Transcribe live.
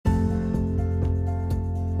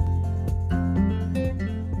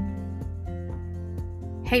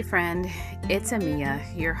Hey friend, it's Amia,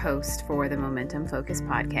 your host for the Momentum Focus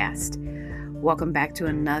podcast. Welcome back to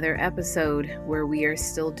another episode where we are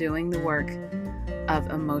still doing the work of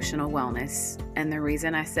emotional wellness. And the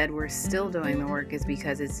reason I said we're still doing the work is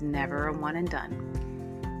because it's never a one and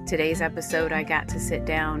done. Today's episode, I got to sit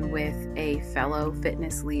down with a fellow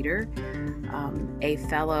fitness leader, a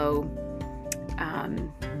fellow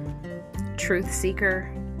truth seeker,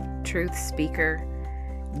 truth speaker,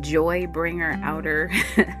 joy bringer outer,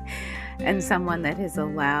 and someone that has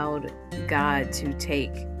allowed God to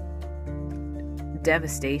take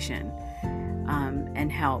devastation and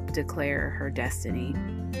help declare her destiny.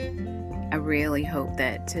 I really hope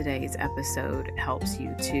that today's episode helps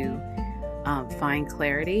you to find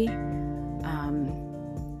clarity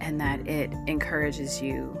and that it encourages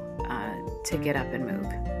you to get up and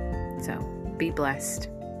move. So be blessed.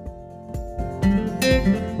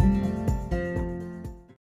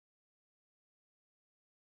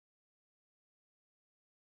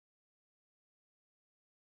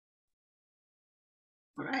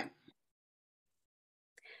 All right.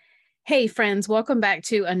 Hey friends, welcome back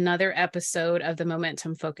to another episode of the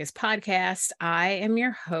Momentum Focus podcast. I am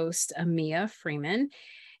your host, Amia Freeman.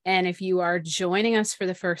 And if you are joining us for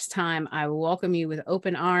the first time, I welcome you with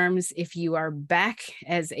open arms. If you are back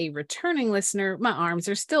as a returning listener, my arms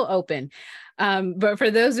are still open. But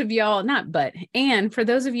for those of y'all, and for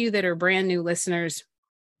those of you that are brand new listeners,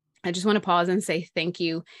 I just want to pause and say thank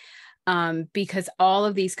you. Because all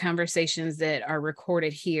of these conversations that are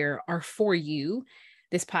recorded here are for you.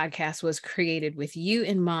 This podcast was created with you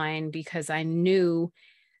in mind because I knew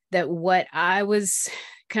that what I was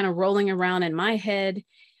kind of rolling around in my head,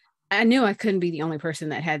 I knew I couldn't be the only person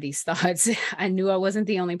that had these thoughts. I knew I wasn't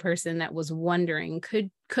the only person that was wondering,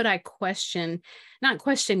 could I not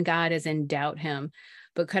question God as in doubt him,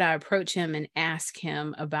 but could I approach him and ask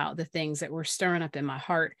him about the things that were stirring up in my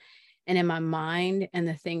heart and in my mind and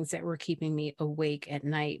the things that were keeping me awake at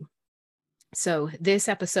night. So this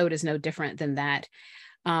episode is no different than that.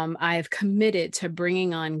 I have committed to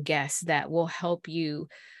bringing on guests that will help you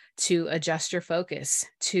to adjust your focus,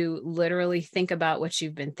 to literally think about what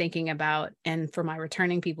you've been thinking about. And for my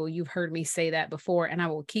returning people, you've heard me say that before, and I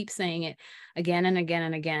will keep saying it again and again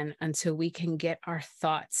and again until we can get our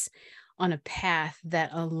thoughts on a path that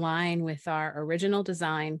align with our original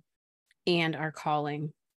design and our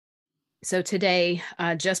calling. So today,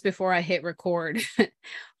 just before I hit record,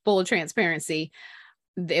 full transparency,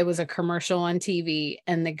 it was a commercial on TV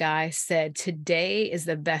and the guy said, today is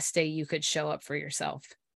the best day you could show up for yourself.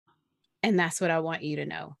 And that's what I want you to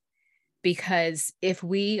know. Because if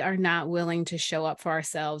we are not willing to show up for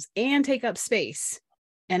ourselves and take up space,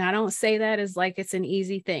 and I don't say that as like it's an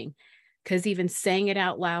easy thing, because even saying it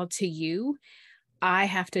out loud to you, I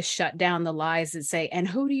have to shut down the lies that say, and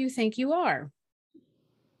who do you think you are?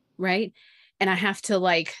 Right? And I have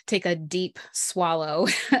to take a deep swallow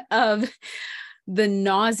of the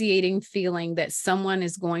nauseating feeling that someone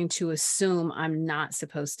is going to assume I'm not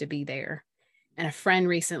supposed to be there. And a friend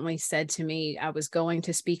recently said to me, I was going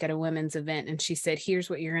to speak at a women's event, and she said,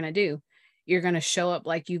 here's what you're going to do. You're going to show up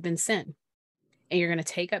like you've been sent, and you're going to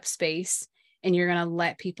take up space, and you're going to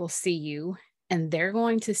let people see you, and they're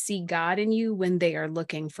going to see God in you when they are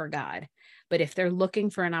looking for God. But if they're looking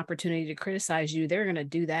for an opportunity to criticize you, they're going to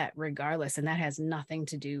do that regardless. And that has nothing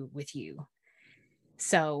to do with you.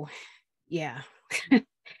 So, yeah. And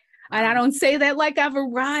I don't say that like I've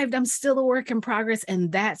arrived. I'm still a work in progress.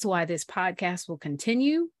 And that's why this podcast will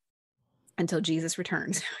continue until Jesus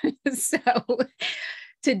returns. So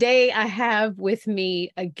today I have with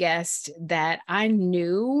me a guest that I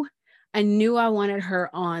knew I wanted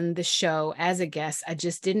her on the show as a guest. I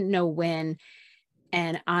just didn't know when.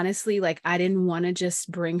 And honestly, I didn't want to just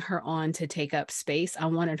bring her on to take up space. I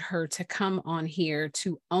wanted her to come on here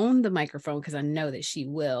to own the microphone because I know that she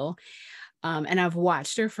will. And I've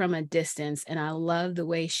watched her from a distance, and I love the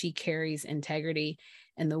way she carries integrity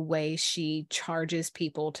and the way she charges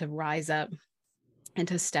people to rise up and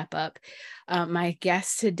to step up. My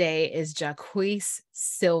guest today is Jaquise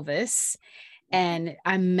Silvis, and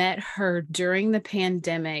I met her during the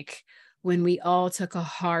pandemic when we all took a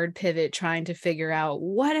hard pivot trying to figure out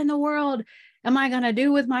what in the world am I going to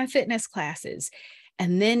do with my fitness classes?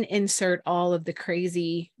 And then insert all of the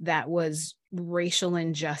crazy that was racial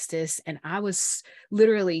injustice. And I was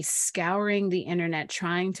literally scouring the internet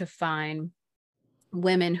trying to find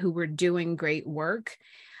women who were doing great work.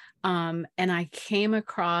 And I came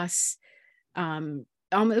across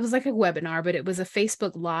it was like a webinar, but it was a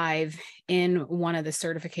Facebook Live in one of the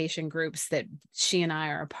certification groups that she and I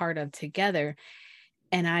are a part of together.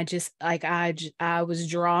 And I just I was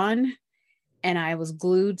drawn and I was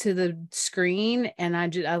glued to the screen, and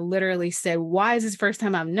I literally said, why is this the first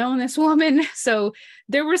time I've known this woman? So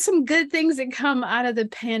there were some good things that come out of the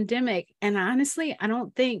pandemic. And honestly, I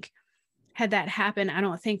don't think had that happened, I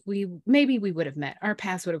don't think maybe we would have met. Our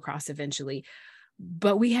paths would have crossed eventually.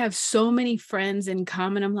 But we have so many friends in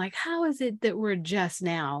common. I'm like, how is it that we're just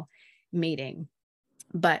now meeting?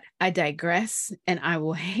 But I digress, and I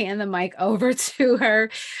will hand the mic over to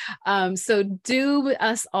her. So do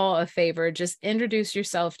us all a favor, just introduce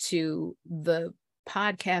yourself to the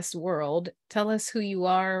podcast world. Tell us who you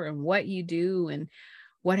are and what you do and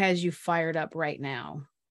what has you fired up right now.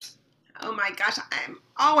 Oh my gosh, I'm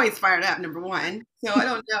always fired up, number one. So I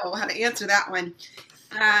don't know how to answer that one.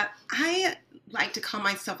 I like to call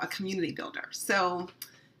myself a community builder. So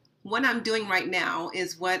what I'm doing right now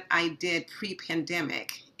is what I did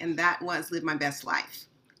pre-pandemic, and that was live my best life.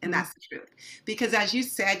 And that's the truth. Because as you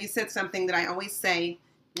said something that I always say,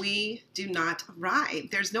 we do not arrive.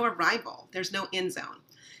 There's no arrival. There's no end zone.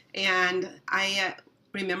 And I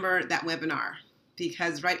remember that webinar,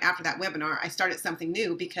 because right after that webinar, I started something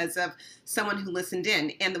new because of someone who listened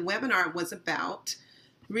in. And the webinar was about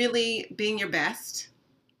really being your best,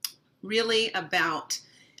 really about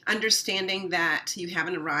understanding that you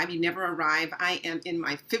haven't arrived, you never arrive. I am in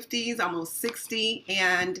my 50s, almost 60,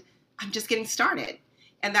 and I'm just getting started.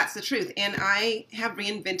 And that's the truth. And I have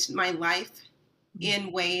reinvented my life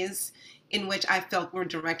in ways in which I felt were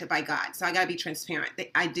directed by God. So I got to be transparent.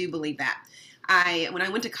 I do believe that. When I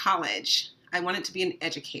went to college, I wanted to be an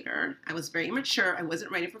educator. I was very immature. I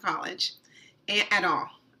wasn't ready for college at all.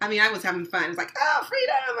 I mean, I was having fun. It was like, oh,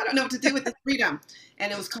 freedom. I don't know what to do with this freedom.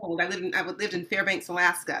 And it was cold. I lived in Fairbanks,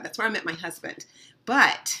 Alaska. That's where I met my husband.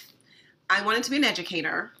 But I wanted to be an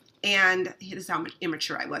educator. And this is how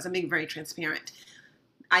immature I was. I'm being very transparent.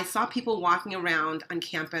 I saw people walking around on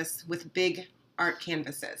campus with big art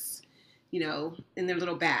canvases, in their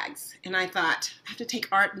little bags. And I thought, I have to take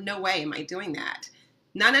art? No way am I doing that.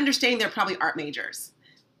 Not understanding they're probably art majors.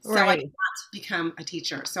 So right. I did not become a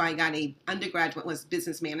teacher. So I got a undergraduate was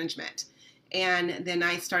business management. And then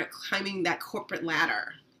I started climbing that corporate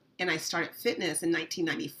ladder. And I started fitness in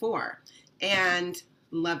 1994 and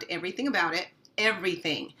loved everything about it,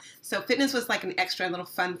 everything. So fitness was like an extra little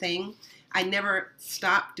fun thing. I never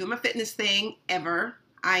stopped doing my fitness thing ever.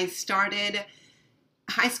 I started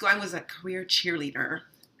high school. I was a career cheerleader.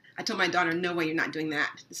 I told my daughter, no way, you're not doing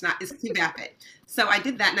that. It's too vapid. So I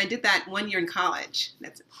did that, and I did that 1 year in college.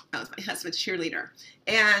 That was my husband's cheerleader.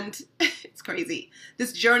 And it's crazy.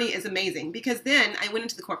 This journey is amazing because then I went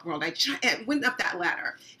into the corporate world. I went up that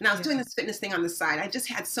ladder, and I was doing this fitness thing on the side. I just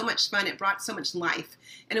had so much fun. It brought so much life,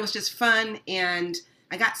 and it was just fun. And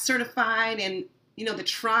I got certified, and, the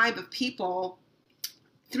tribe of people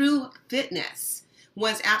through fitness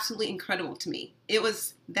was absolutely incredible to me.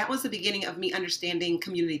 That was the beginning of me understanding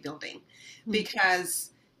community building,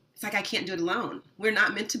 because it's like I can't do it alone. We're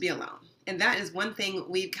not meant to be alone. And that is one thing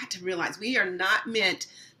we've got to realize. We are not meant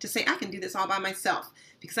to say, I can do this all by myself.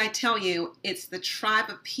 Because I tell you, it's the tribe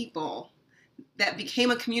of people that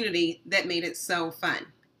became a community that made it so fun,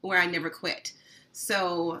 where I never quit.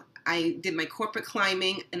 So I did my corporate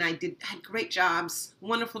climbing, and I had great jobs,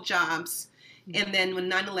 wonderful jobs. And then when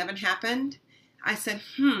 9/11 happened, I said,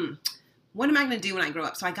 what am I going to do when I grow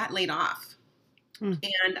up? So I got laid off.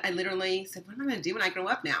 And I literally said, what am I going to do when I grow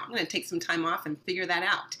up now? I'm going to take some time off and figure that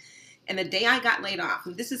out. And the day I got laid off,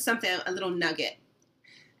 and this is something, a little nugget,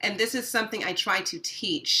 and this is something I try to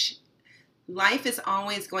teach. Life is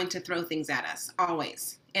always going to throw things at us,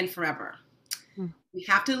 always and forever. We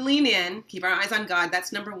have to lean in, keep our eyes on God.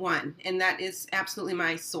 That's number one. And that is absolutely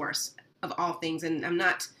my source of all things. And I'm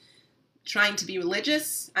not trying to be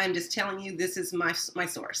religious. I'm just telling you, this is my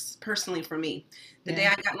source, personally for me. The day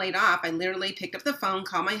I got laid off, I literally picked up the phone,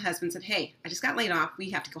 called my husband, said, hey, I just got laid off. We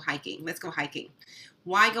have to go hiking. Let's go hiking.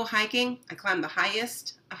 Why go hiking? I climbed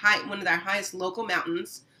one of our highest local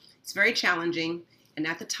mountains. It's very challenging. And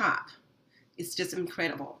at the top, it's just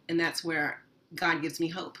incredible. And that's where God gives me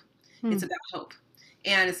hope. It's about hope.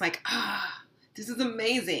 And it's like, this is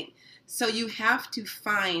amazing. So you have to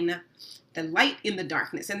find the light in the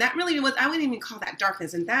darkness. And that really was, I wouldn't even call that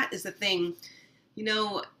darkness. And that is the thing,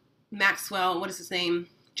 Maxwell, what is his name?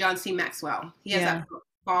 John C. Maxwell. He has that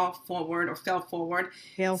fell forward.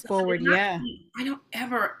 I don't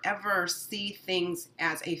ever see things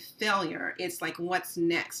as a failure. It's like, what's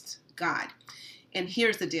next, God? And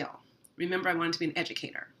here's the deal. Remember, I wanted to be an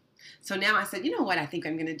educator. So now I said, you know what I think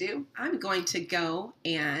I'm going to do? I'm going to go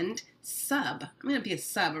and sub. I'm going to be a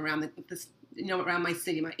sub around around my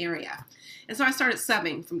city, my area. And so I started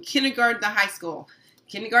subbing from kindergarten to high school.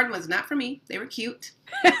 Kindergarten was not for me. They were cute.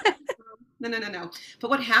 No, no, no, no. But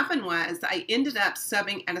what happened was I ended up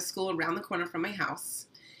subbing at a school around the corner from my house,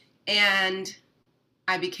 and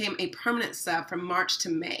I became a permanent sub from March to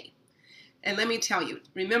May. And let me tell you,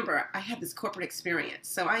 remember, I had this corporate experience.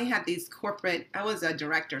 So I had these corporate, I was a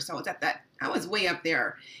director, so I was I was way up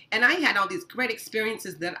there. And I had all these great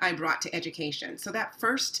experiences that I brought to education. So that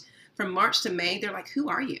first, from March to May, they're like, who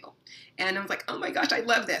are you? And I was like, oh my gosh, I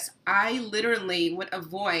love this. I literally would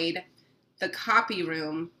avoid the copy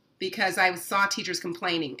room because I saw teachers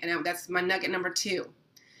complaining. And that's my nugget number 2.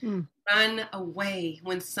 Mm. Run away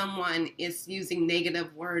when someone is using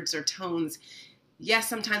negative words or tones. Yes,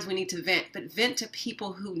 sometimes we need to vent, but vent to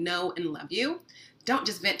people who know and love you. Don't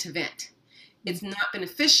just vent to vent. It's not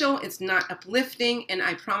beneficial. It's not uplifting. And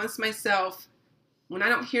I promise myself, when I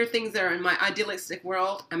don't hear things that are in my idealistic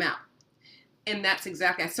world, I'm out. And that's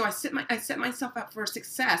exactly. So I set myself up for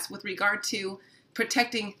success with regard to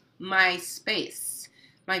protecting my space,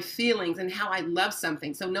 my feelings, and how I love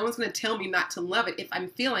something. So no one's going to tell me not to love it if I'm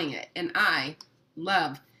feeling it. And I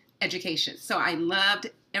love education. So I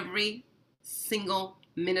loved every single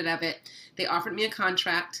minute of it. They offered me a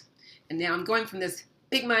contract, and now I'm going from this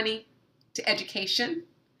big money to education,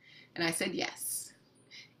 and I said yes.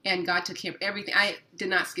 And God took care of everything. I did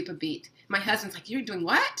not skip a beat. My husband's like, you're doing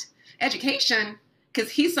what? Education? Because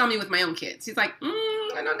he saw me with my own kids. He's like,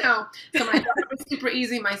 I don't know. So my daughter was super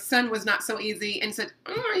easy. My son was not so easy, and said,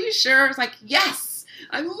 are you sure? I was like, yes,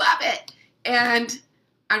 I love it. And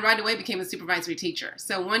I right away became a supervisory teacher.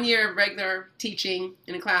 So 1 year of regular teaching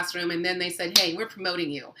in a classroom, and then they said, hey, we're promoting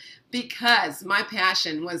you, because my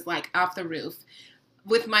passion was like off the roof.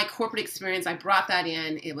 With my corporate experience, I brought that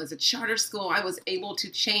in. It was a charter school. I was able to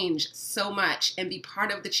change so much and be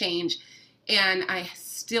part of the change. And I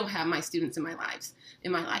still have my students in my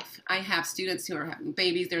life. I have students who are having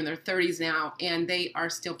babies. They're in their 30s now, and they are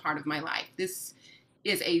still part of my life. This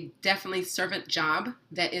is a definitely servant job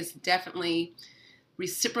that is definitely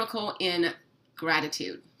reciprocal in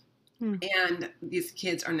gratitude. And these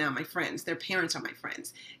kids are now my friends. Their parents are my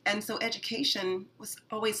friends. And so education was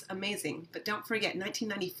always amazing. But don't forget,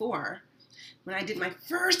 1994, when I did my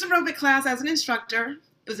first aerobic class as an instructor,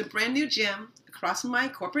 it was a brand new gym across from my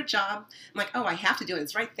corporate job. I'm like, oh, I have to do it.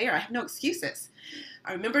 It's right there. I have no excuses.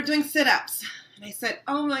 I remember doing sit-ups. And I said,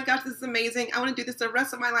 oh my gosh, this is amazing. I want to do this the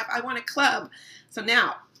rest of my life. I want a club. So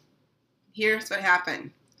now, here's what happened.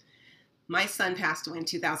 My son passed away in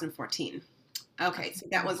 2014. Okay, so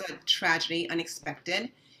that was a tragedy, unexpected.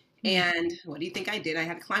 And what do you think I did? I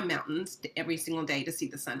had to climb mountains every single day to see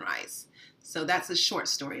the sunrise. So that's a short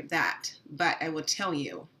story of that. But I will tell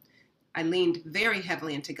you, I leaned very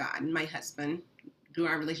heavily into God and my husband, grew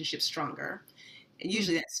our relationship stronger. And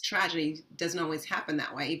usually that's tragedy doesn't always happen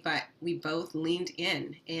that way, but we both leaned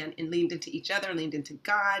in and leaned into each other, leaned into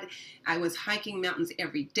God. I was hiking mountains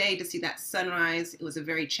every day to see that sunrise. It was a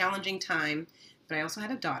very challenging time, but I also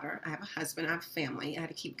had a daughter. I have a husband. I have a family. I had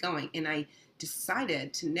to keep going. And I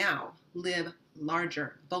decided to now live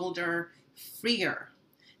larger, bolder, freer.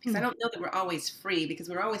 Because I don't know that we're always free, because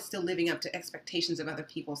we're always still living up to expectations of other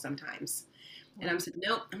people sometimes. And I said,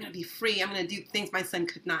 no, I'm going to be free. I'm going to do things my son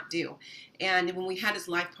could not do. And when we had his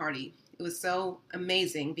life party, it was so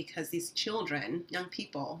amazing because these children, young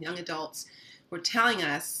people, young adults, were telling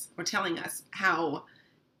us how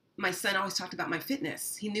my son always talked about my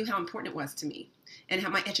fitness. He knew how important it was to me and how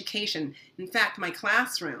my education. In fact, my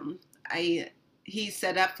classroom, he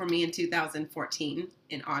set up for me in 2014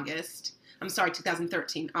 in August. I'm sorry,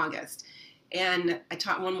 2013, August. And I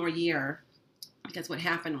taught one more year. Because what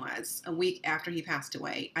happened was, a week after he passed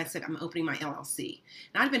away, I said, I'm opening my LLC.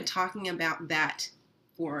 And I'd been talking about that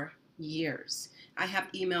for years. I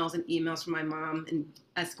have emails and emails from my mom and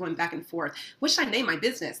us going back and forth. What should I name my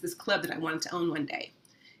business, this club that I wanted to own one day?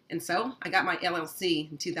 And so I got my LLC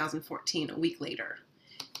in 2014, a week later.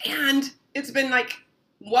 And it's been like,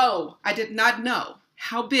 whoa, I did not know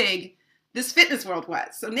how big this fitness world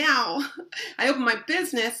was. So now I opened my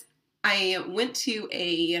business. I went to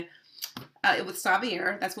it was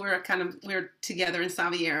Xavier. That's where we're together in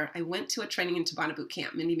Xavier. I went to a training in Tabata Boot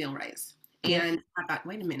Camp, Mindy Milrays. And I thought,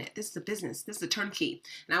 wait a minute, this is a business. This is a turnkey.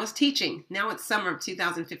 And I was teaching. Now it's summer of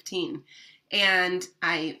 2015. And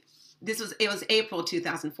it was April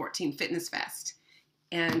 2014, Fitness Fest.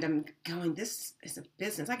 And I'm going, this is a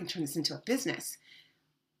business. I can turn this into a business.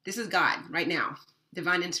 This is God right now.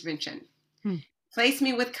 Divine intervention. Place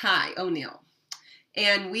me with Kai O'Neill.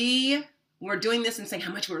 And we were doing this and saying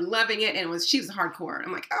how much we were loving it. And she was hardcore.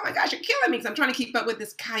 I'm like, oh my gosh, you're killing me. Because I'm trying to keep up with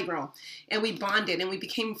this Kai girl. And we bonded and we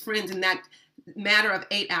became friends in that matter of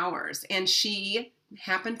 8 hours. And she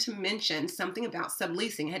happened to mention something about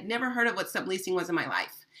subleasing. I had never heard of what subleasing was in my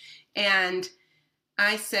life. And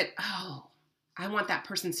I said, oh, I want that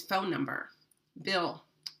person's phone number, Bill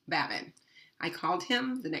Babin. I called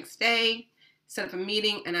him the next day, set up a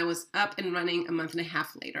meeting, and I was up and running a month and a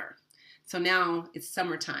half later. So now it's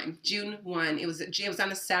summertime, June 1. It was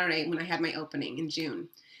on a Saturday when I had my opening in June.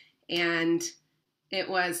 And it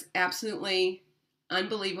was absolutely,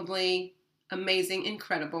 unbelievably amazing,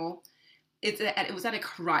 incredible. It was at a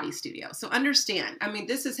karate studio. So understand, I mean,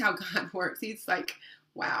 this is how God works. He's like,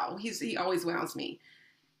 wow, he always wows me.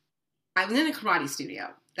 I was in a karate studio.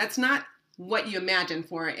 That's not what you imagine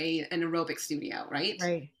for an aerobic studio,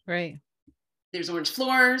 right? Right. There's orange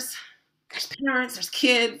floors, there's parents, there's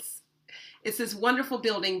kids. It's this wonderful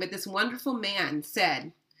building, but this wonderful man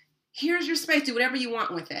said, here's your space, do whatever you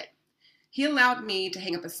want with it. He allowed me to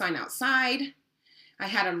hang up a sign outside. I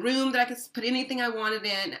had a room that I could put anything I wanted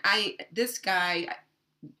in. This guy,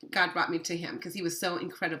 God brought me to him because he was so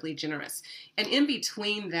incredibly generous. And in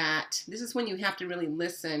between that, this is when you have to really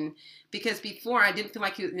listen, because before I didn't feel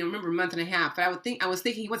like remember a month and a half, but I was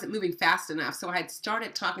thinking he wasn't moving fast enough. So I had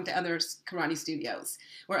started talking to other karate studios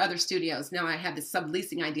or other studios. Now I had this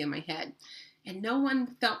subleasing idea in my head. And no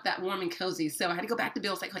one felt that warm and cozy. So I had to go back to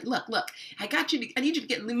Bill. It's like, look, I need you to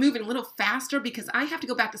get moving a little faster because I have to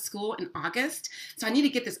go back to school in August. So I need to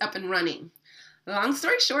get this up and running. Long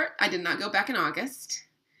story short, I did not go back in August.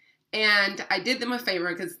 And I did them a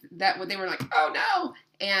favor because they were like, oh no.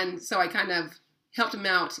 And so I kind of helped them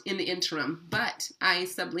out in the interim. But I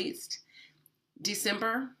subleased.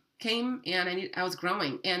 December came and I was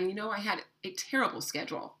growing. And I had a terrible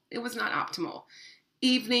schedule. It was not optimal.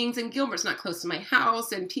 Evenings, and Gilbert's not close to my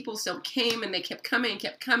house, and people still came, and they kept coming,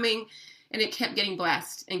 and it kept getting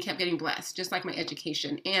blessed, just like my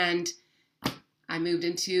education. And I moved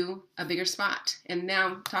into a bigger spot. And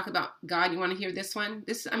now talk about God. You want to hear this one?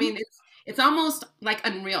 It's almost like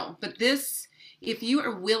unreal. But this, if you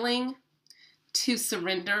are willing to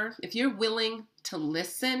surrender, if you're willing to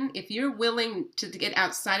listen, if you're willing to get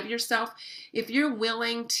outside of yourself, if you're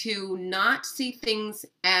willing to not see things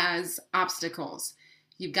as obstacles,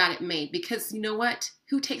 you've got it made. Because you know what?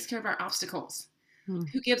 Who takes care of our obstacles?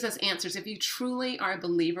 Who gives us answers? If you truly are a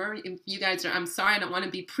believer, if you guys are, I'm sorry, I don't want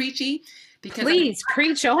to be preachy. Because please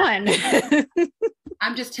preach on.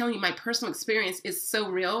 I'm just telling you, my personal experience is so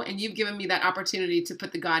real, and you've given me that opportunity to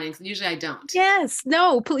put the God in. Usually I don't. Yes.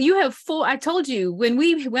 No, you have full. I told you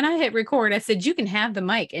when I hit record, I said, you can have the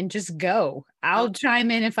mic and just go. I'll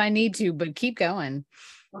chime in if I need to, but keep going.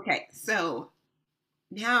 Okay. So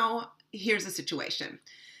now here's the situation.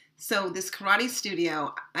 So this karate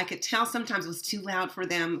studio, I could tell sometimes it was too loud for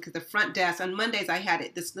them because the front desk, on Mondays I had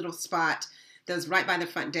this little spot that was right by the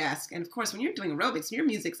front desk. And of course, when you're doing aerobics, your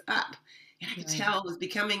music's up. And I could tell it was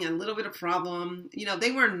becoming a little bit of a problem.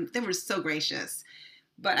 They were so gracious,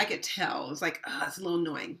 but I could tell it was like, oh, it's a little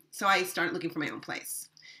annoying. So I started looking for my own place.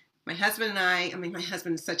 My husband and my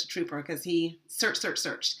husband is such a trooper because he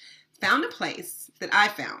searched, found a place that I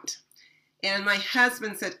found. And my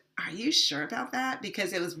husband said, are you sure about that?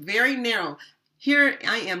 Because it was very narrow. Here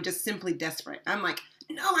I am just simply desperate. I'm like,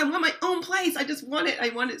 no, I want my own place. I just want it. I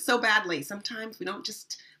want it so badly. Sometimes we got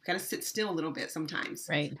to sit still a little bit sometimes.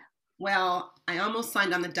 Right. Well, I almost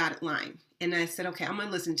signed on the dotted line. And I said, okay, I'm going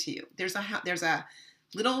to listen to you. There's a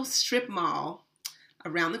little strip mall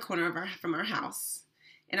around the corner from our house.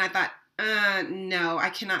 And I thought, no, I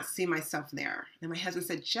cannot see myself there. And my husband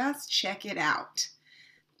said, just check it out.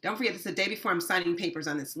 Don't forget, this is the day before I'm signing papers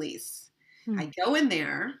on this lease. I go in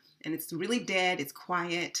there, and it's really dead. It's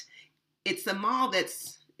quiet. It's a mall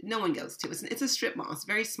that's no one goes to. It's a strip mall. It's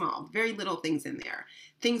very small, very little things in there.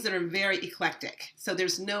 Things that are very eclectic. So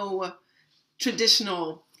there's no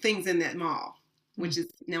traditional things in that mall, which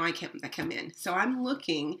is now I come in. So I'm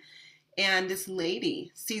looking, and this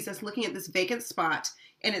lady sees us looking at this vacant spot,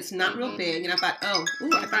 and it's not real big. And I thought, I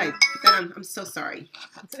thought I put that on. I'm so sorry.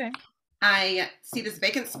 That's okay. I see this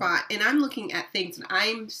vacant spot, and I'm looking at things that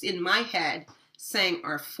I'm in my head saying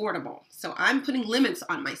are affordable. So I'm putting limits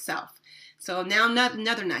on myself. So now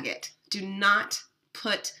another nugget. Do not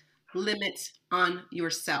put limits on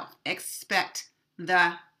yourself. Expect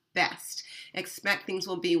the best. Expect things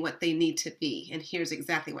will be what they need to be. And here's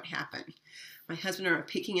exactly what happened. My husband and I are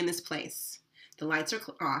peeking in this place. The lights are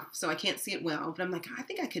off, so I can't see it well. But I'm like, I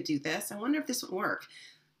think I could do this. I wonder if this would work.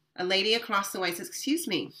 A lady across the way says, excuse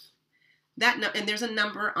me. And there's a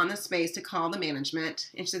number on the space to call the management.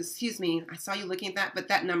 And she says, excuse me, I saw you looking at that, but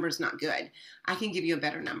that number is not good. I can give you a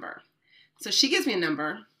better number. So she gives me a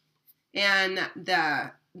number, and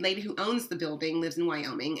the lady who owns the building lives in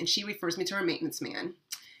Wyoming, and she refers me to her maintenance man.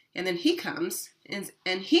 And then he comes,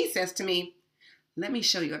 and he says to me, let me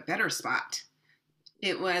show you a better spot.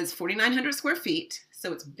 It was 4,900 square feet,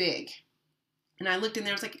 so it's big. And I looked in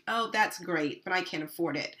there, I was like, oh, that's great, but I can't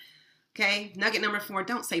afford it. Okay. Nugget number 4,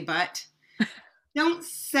 don't say but. Don't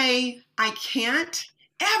say I can't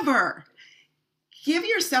ever. Give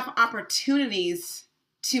yourself opportunities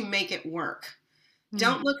to make it work.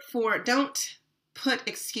 Mm. Don't put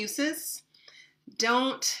excuses.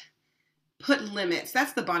 Don't put limits.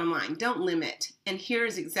 That's the bottom line. Don't limit. And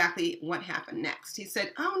here's exactly what happened next. He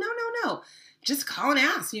said, oh, no. Just call and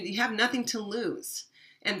ask. You have nothing to lose.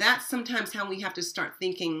 And that's sometimes how we have to start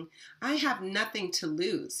thinking, I have nothing to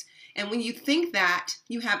lose. And when you think that,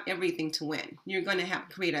 you have everything to win. You're going to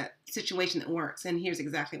create a situation that works. And here's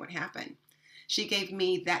exactly what happened. She gave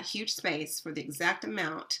me that huge space for the exact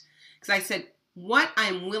amount. Because I said, what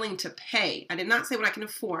I'm willing to pay. I did not say what I can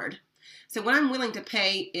afford. So what I'm willing to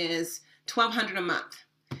pay is $1,200 a month.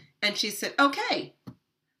 And she said, okay. I'm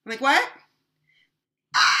like, what?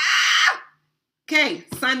 Ah! Okay,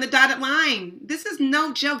 sign the dotted line. This is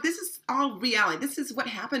no joke. This is all reality. This is what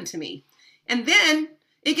happened to me. And then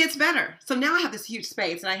it gets better. So now I have this huge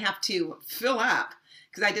space and I have to fill up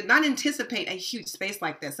because I did not anticipate a huge space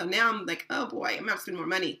like this. So now I'm like, oh boy, I'm going to have to spend more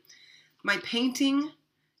money. My painting,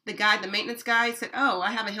 the maintenance guy said, oh,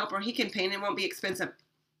 I have a helper. He can paint. It won't be expensive.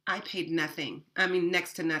 I paid nothing. I mean,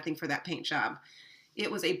 next to nothing for that paint job.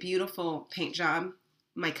 It was a beautiful paint job.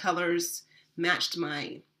 My colors matched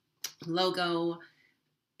my logo.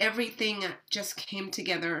 Everything just came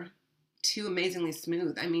together too amazingly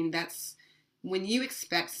smooth. I mean, that's when you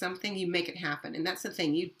expect something, you make it happen. And that's the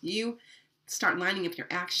thing. You start lining up your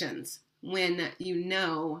actions when you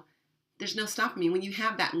know there's no stopping me, when you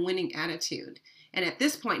have that winning attitude. And at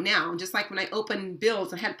this point now, just like when I opened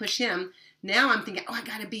bills, I had to push him. Now I'm thinking, oh, I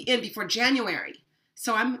got to be in before January.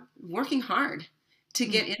 So I'm working hard to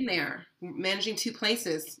get in there, managing 2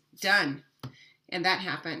 places, done. And that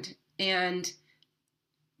happened. And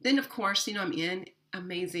then, of course, I'm in,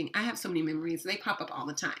 amazing. I have so many memories. They pop up all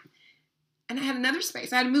the time. And I had another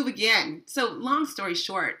space. I had to move again. So long story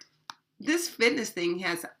short, this fitness thing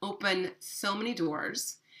has opened so many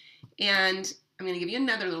doors. And I'm going to give you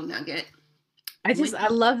another little nugget. I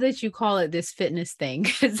love that you call it this fitness thing.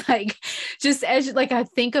 It's like, just as like, I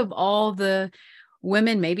think of all the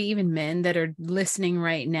women, maybe even men that are listening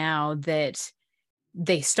right now, that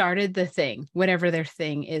they started the thing, whatever their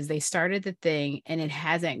thing is, they started the thing and it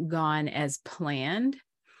hasn't gone as planned.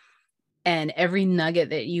 And every nugget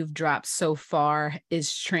that you've dropped so far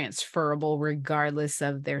is transferable regardless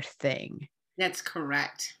of their thing. That's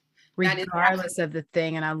correct. Regardless of the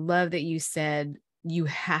thing. And I love that you said you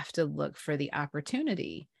have to look for the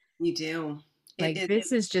opportunity. You do.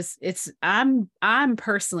 This is just, I'm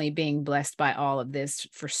personally being blessed by all of this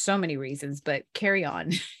for so many reasons, but carry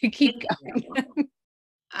on. Keep going.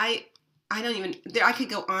 I could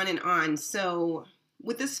go on and on. So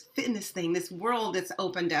with this fitness thing, this world that's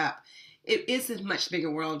opened up, it is a much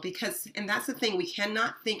bigger world and that's the thing, we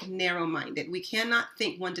cannot think narrow-minded. We cannot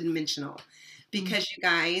think one-dimensional because you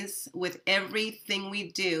guys, with everything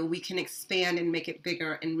we do, we can expand and make it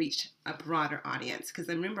bigger and reach a broader audience. Because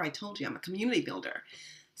remember, I told you I'm a community builder.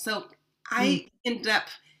 So I ended up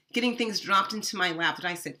getting things dropped into my lap that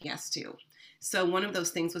I said yes to. So one of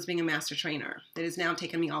those things was being a master trainer that has now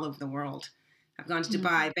taken me all over the world. I've gone to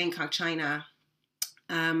Dubai, Bangkok, China,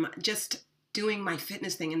 just doing my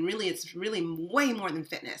fitness thing. And really, it's really way more than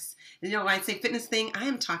fitness. When I say fitness thing, I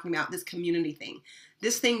am talking about this community thing,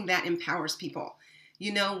 this thing that empowers people.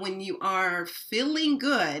 When you are feeling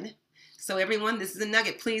good, so everyone, this is a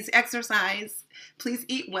nugget, please exercise, please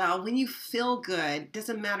eat well. When you feel good,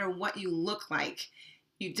 doesn't matter what you look like.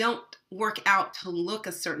 You don't work out to look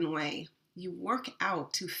a certain way. You work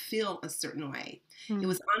out to feel a certain way. It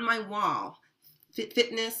was on my wall.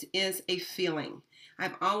 Fitness is a feeling.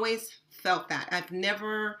 I've always felt that. I've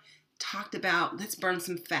never talked about, let's burn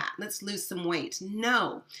some fat, let's lose some weight.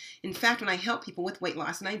 No. In fact, when I help people with weight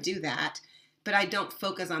loss, and I do that, but I don't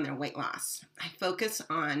focus on their weight loss. I focus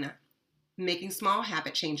on making small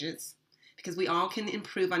habit changes because we all can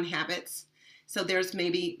improve on habits. So there's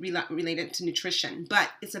maybe related to nutrition,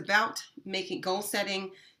 but it's about making goal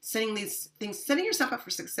setting these things, setting yourself up for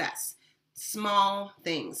success. Small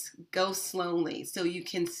things, go slowly so you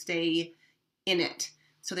can stay in it.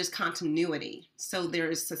 So there's continuity. So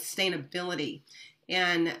there's sustainability.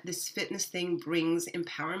 And this fitness thing brings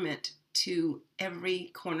empowerment to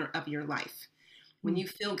every corner of your life. When you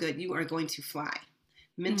feel good, you are going to fly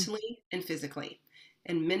mentally and physically.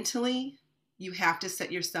 And mentally, you have to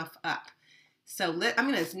set yourself up. So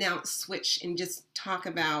I'm going to now switch and just talk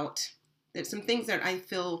about there's some things that I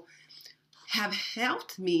feel have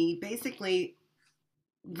helped me basically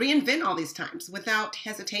reinvent all these times without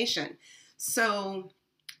hesitation. So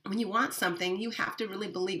when you want something, you have to really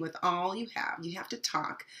believe with all you have. You have to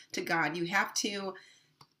talk to God. You have to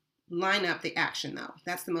line up the action, though.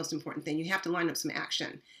 That's the most important thing. You have to line up some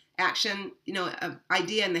action. Action, an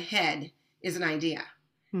idea in the head is an idea.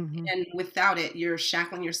 Mm-hmm. And without it, you're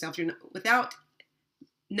shackling yourself. Without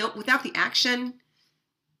the action,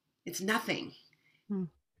 it's nothing. Mm.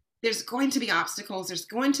 There's going to be obstacles. There's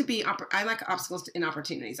going to be, I like obstacles and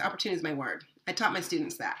opportunities. Opportunity is my word. I taught my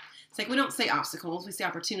students that. It's like we don't say obstacles, we say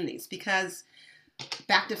opportunities, because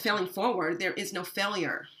back to failing forward, there is no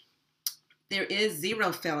failure. There is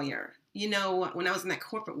zero failure. When I was in that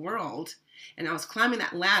corporate world and I was climbing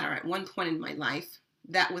that ladder at one point in my life,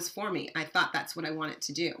 that was for me. I thought that's what I wanted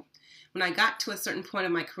to do. When I got to a certain point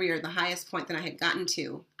of my career, the highest point that I had gotten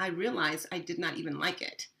to, I realized I did not even like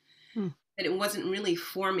it. That it wasn't really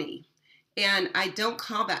for me. And I don't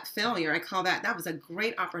call that failure. I call that was a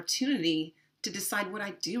great opportunity to decide what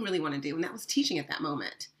I do really want to do. And that was teaching at that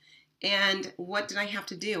moment. And what did I have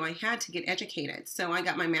to do? I had to get educated. So I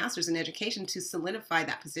got my master's in education to solidify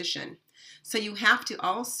that position. So you have to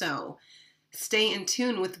also stay in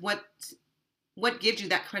tune with what gives you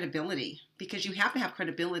that credibility, because you have to have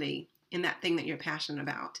credibility in that thing that you're passionate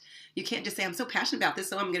about. You can't just say, I'm so passionate about this,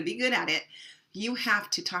 so I'm going to be good at it. You have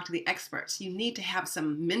to talk to the experts. You need to have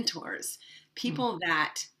some mentors, people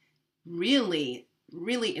that really,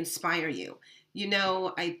 really inspire you.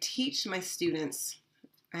 I teach my students.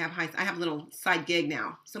 I have a little side gig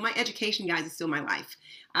now. So my education, guys, is still my life.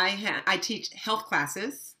 I teach health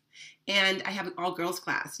classes, and I have an all-girls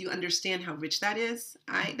class. You understand how rich that is?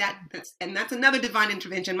 That's another divine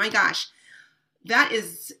intervention. My gosh, that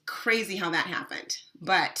is crazy how that happened.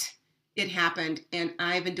 But it happened, and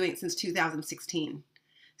I've been doing it since 2016.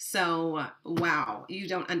 So, wow, you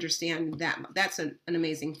don't understand that. That's an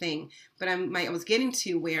amazing thing. But I was getting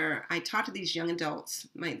to where I taught to these young adults,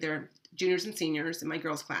 they're juniors and seniors in my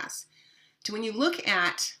girls class, to when you look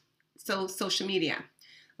at social media,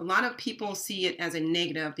 a lot of people see it as a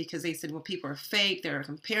negative because they said, well, people are fake, they're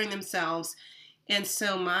comparing themselves. And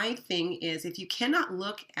so my thing is, if you cannot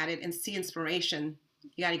look at it and see inspiration,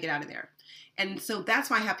 you got to get out of there. And so that's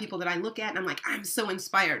why I have people that I look at and I'm like, I'm so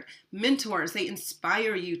inspired. Mentors, they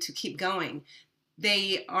inspire you to keep going.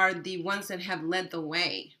 They are the ones that have led the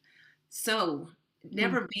way. So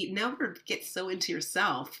never get so into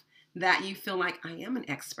yourself that you feel like I am an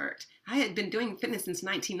expert. I had been doing fitness since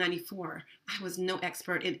 1994. I was no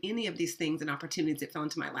expert in any of these things and opportunities that fell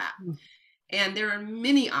into my lap. And there are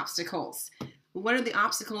many obstacles. What are the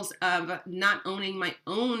obstacles of not owning my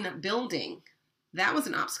own building? That was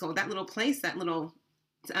an obstacle. That little place, that little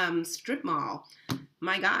strip mall.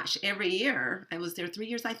 My gosh, every year, I was there 3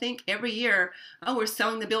 years, I think. Every year, we're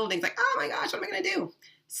selling the buildings. Like, oh my gosh, what am I going to do?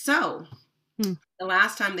 So the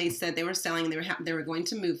last time they said they were selling, they were going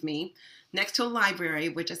to move me next to a library,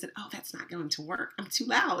 which I said, oh, that's not going to work. I'm too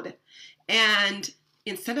loud. And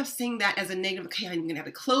instead of seeing that as a negative, okay, I'm going to have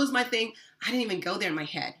to close my thing, I didn't even go there in my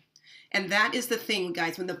head. And that is the thing,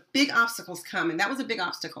 guys, when the big obstacles come, and that was a big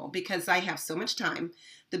obstacle because I have so much time.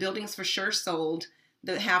 The building's for sure sold,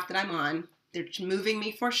 the half that I'm on. They're moving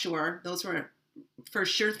me for sure. Those were for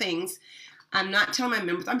sure things. I'm not telling my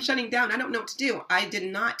members, I'm shutting down. I don't know what to do. I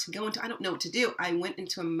did not go into, I don't know what to do. I went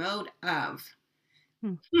into a mode of,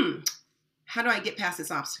 how do I get past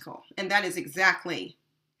this obstacle? And that is exactly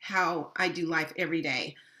how I do life every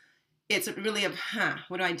day. It's really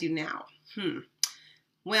what do I do now?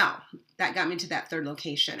 Well, that got me to that third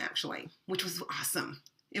location, actually, which was awesome.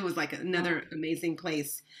 It was like another amazing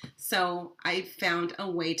place. So I found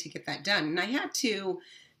a way to get that done. And I had to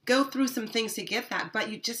go through some things to get that, but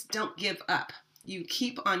you just don't give up. You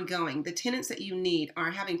keep on going. The tenets that you need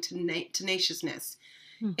are having tenaciousness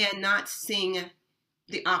and not seeing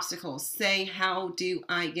the obstacles. Say, how do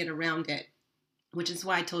I get around it? Which is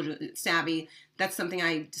why I told you, Savvy, that's something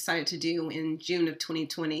I decided to do in June of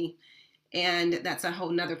 2020. And that's a whole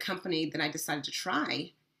nother company that I decided to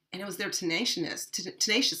try. And it was their tenaciousness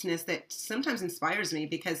that sometimes inspires me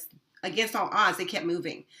because against all odds, they kept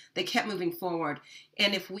moving. They kept moving forward.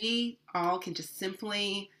 And if we all can just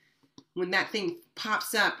simply, when that thing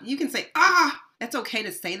pops up, you can say, that's okay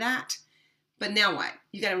to say that. But now what?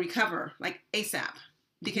 You got to recover like ASAP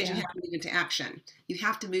because you have to move into action. You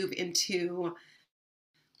have to move into,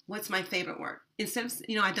 what's my favorite word? Instead of,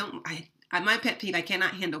 my pet peeve, I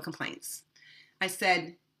cannot handle complaints. I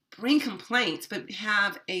said, bring complaints, but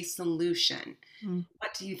have a solution.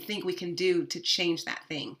 What do you think we can do to change that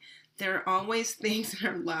thing? There are always things in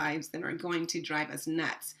our lives that are going to drive us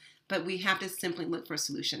nuts, but we have to simply look for a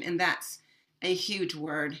solution. And that's a huge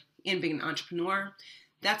word in being an entrepreneur.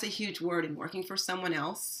 That's a huge word in working for someone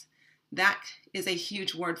else. That is a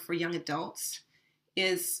huge word for young adults.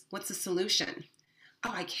 is what's the solution?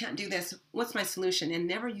 Oh, I can't do this. What's my solution? And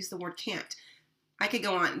never use the word can't. I could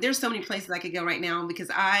go on. There's so many places I could go right now because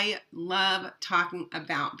I love talking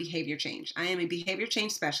about behavior change. I am a behavior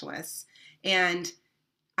change specialist, and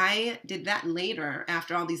I did that later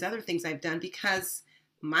after all these other things I've done because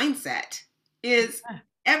mindset is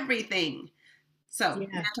everything. So,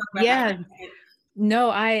 Yeah. talk about Yeah. that. No,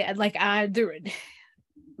 I do.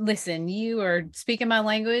 Listen, you are speaking my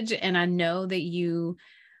language, and I know that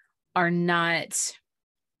are not,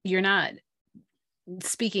 you're not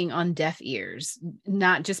speaking on deaf ears,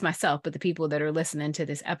 not just myself, but the people that are listening to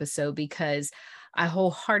this episode, because I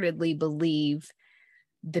wholeheartedly believe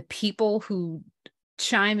the people who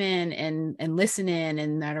chime in and listen in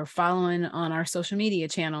and that are following on our social media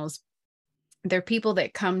channels, they're people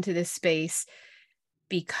that come to this space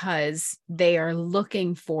because they are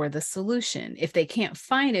looking for the solution. If they can't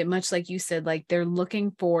find it, much like you said, like they're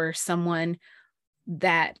looking for someone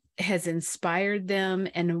that has inspired them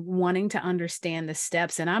and wanting to understand the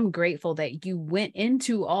steps. And I'm grateful that you went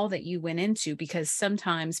into all that you went into, because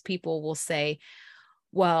sometimes people will say,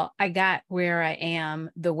 well, I got where I am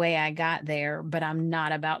the way I got there, but I'm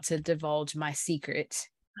not about to divulge my secret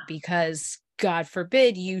because God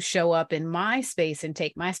forbid you show up in my space and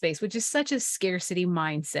take my space, which is such a scarcity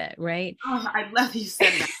mindset, right? Oh, I love you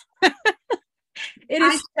said that. It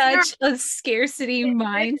is such a scarcity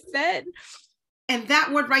mindset. And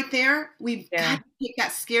that word right there, we've Yeah. got to take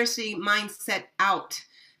that scarcity mindset out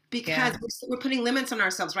because we're putting limits on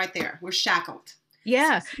ourselves right there. We're shackled.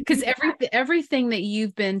 Yeah, because everything that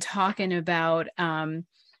you've been talking about, I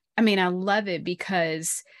mean, I love it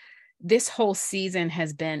because this whole season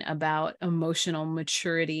has been about emotional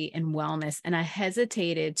maturity and wellness. And I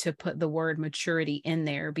hesitated to put the word maturity in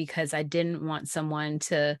there because I didn't want someone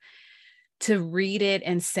to read it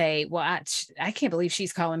and say, well, I can't believe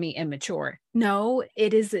she's calling me immature. No,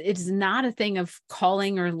 it's not a thing of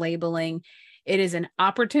calling or labeling. It is an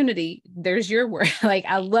opportunity. There's your word. Like,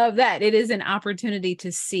 I love that. It is an opportunity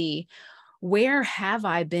to see, where have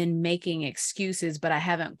I been making excuses, but I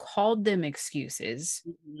haven't called them excuses.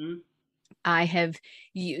 Mm-hmm. I have,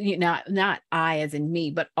 not I as in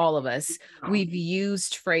me, but all of us, Oh. we've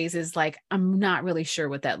used phrases like, I'm not really sure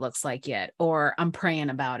what that looks like yet, or I'm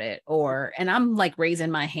praying about it, and I'm like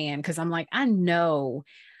raising my hand because I'm like, I know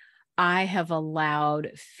I have allowed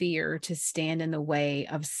fear to stand in the way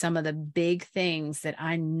of some of the big things that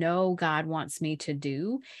I know God wants me to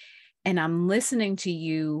do. And I'm listening to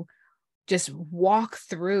you just walk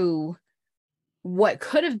through what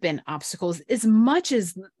could have been obstacles, as much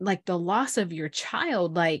as like the loss of your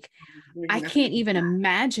child. Like, I can't even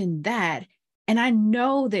imagine that. And I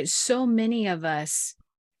know that so many of us,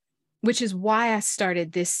 which is why I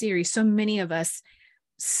started this series, so many of us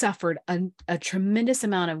suffered a tremendous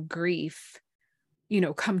amount of grief,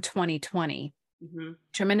 come 2020. Mm-hmm.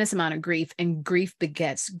 Tremendous amount of grief, and grief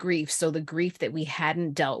begets grief. So the grief that we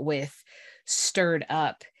hadn't dealt with stirred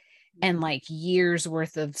up, and like years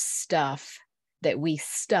worth of stuff that we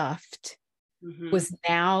stuffed was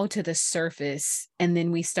now to the surface. And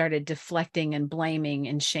then we started deflecting and blaming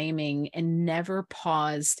and shaming and never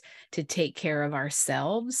paused to take care of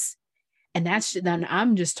ourselves. And then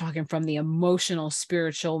I'm just talking from the emotional,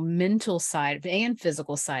 spiritual, mental side and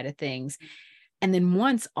physical side of things. And then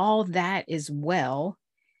once all that is well,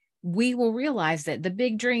 we will realize that the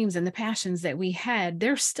big dreams and the passions that we had,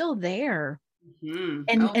 they're still there. And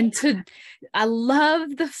I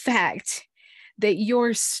love the fact that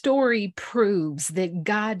your story proves that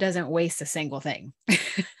God doesn't waste a single thing.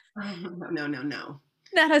 No.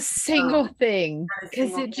 Not a single thing.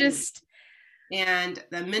 Because it just... And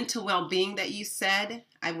the mental well-being that you said,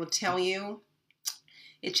 I will tell you,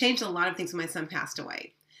 it changed a lot of things when my son passed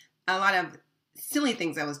away. A lot of silly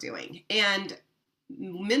things I was doing. And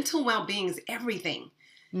mental well-being is everything.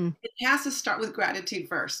 It has to start with gratitude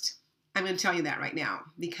first. I'm going to tell you that right now,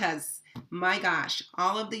 because my gosh,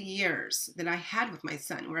 all of the years that I had with my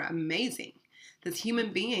son were amazing. This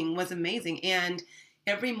human being was amazing. And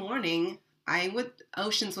every morning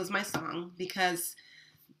Oceans was my song, because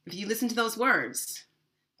if you listen to those words,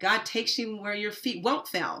 God takes you where your feet won't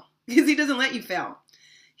fail, because he doesn't let you fail.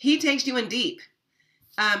 He takes you in deep.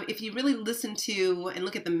 If you really listen to and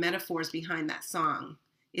look at the metaphors behind that song,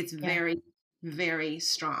 it's very, very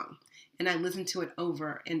strong. And I listened to it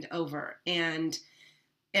over and over. And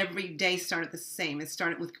every day started the same. It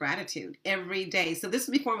started with gratitude every day. So this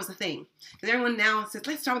before was a thing. Because everyone now says,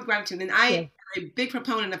 let's start with gratitude. And I am a big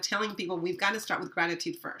proponent of telling people we've got to start with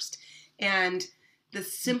gratitude first. And the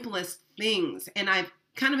simplest things. And I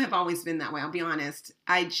kind of have always been that way, I'll be honest.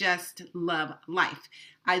 I just love life.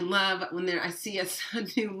 I love when I see a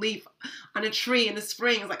new leaf on a tree in the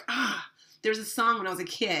spring. It's like, there's a song when I was a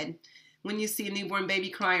kid. When you see a newborn baby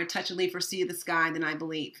cry or touch a leaf or see the sky, then I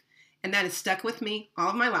believe. And that has stuck with me all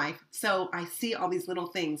of my life. So I see all these little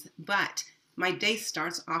things, but my day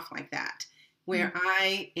starts off like that, where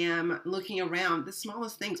I am looking around the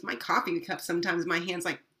smallest things. My coffee cup, sometimes my hand's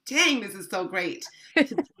like, dang, this is so great.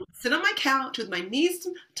 To sit on my couch with my knees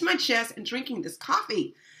to my chest and drinking this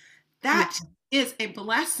coffee. That is a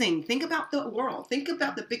blessing. Think about the world. Think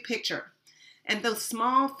about the big picture. And those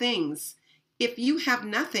small things, if you have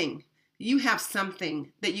nothing, you have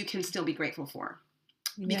something that you can still be grateful for.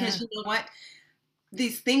 Because you know what?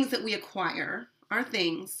 These things that we acquire are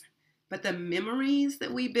things, but the memories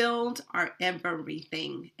that we build are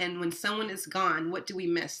everything. And when someone is gone, what do we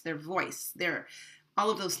miss? Their voice, all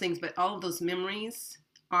of those things, but all of those memories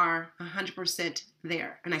are 100%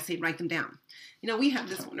 there. And I say, write them down. You know, we have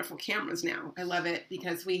this wonderful cameras now. I love it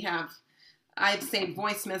because I've saved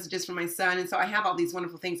voice messages from my son. And so I have all these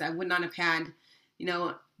wonderful things I would not have had, you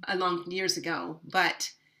know, a long years ago.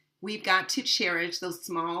 But we've got to cherish those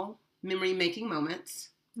small memory-making moments.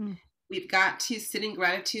 We've got to sit in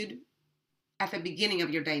gratitude at the beginning of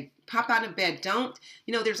your day. Pop out of bed.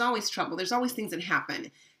 There's always trouble. There's always things that happen.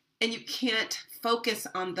 And you can't focus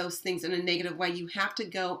on those things in a negative way. You have to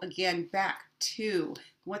go again back to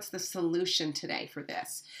what's the solution today for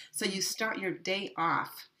this. So you start your day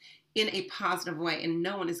off in a positive way, and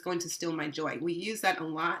no one is going to steal my joy. We use that a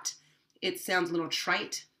lot. It sounds a little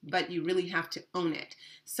trite, but you really have to own it.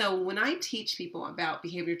 So when I teach people about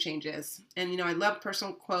behavior changes, and I love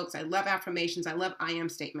personal quotes, I love affirmations, I love I am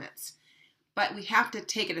statements, but we have to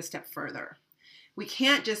take it a step further. We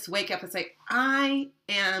can't just wake up and say, I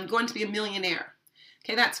am going to be a millionaire.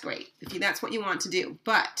 Okay, that's great if that's what you want to do.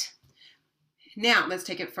 But now let's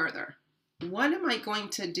take it further. What am I going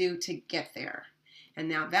to do to get there? And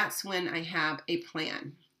now that's when I have a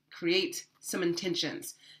plan. Create some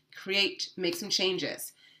intentions. Make some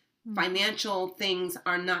changes. Financial things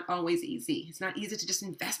are not always easy. It's not easy to just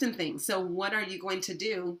invest in things. So what are you going to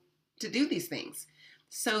do these things?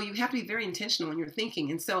 So you have to be very intentional in your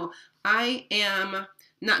thinking. And so I am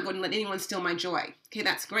not going to let anyone steal my joy. Okay,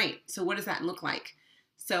 that's great. So what does that look like?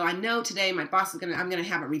 So I know today my boss I'm going to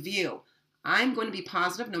have a review. I'm going to be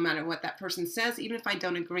positive no matter what that person says. Even if I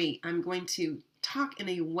don't agree, I'm going to talk in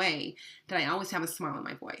a way that I always have a smile on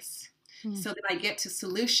my voice. So that I get to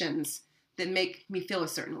solutions that make me feel a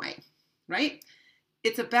certain way, right?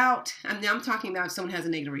 It's about, I'm talking about if someone has a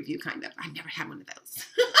negative review, kind of. I've never had one of those.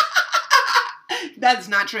 That's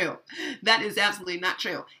not true. That is absolutely not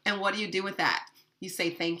true. And what do you do with that? You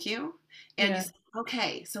say thank you. And you say,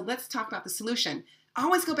 okay, so let's talk about the solution.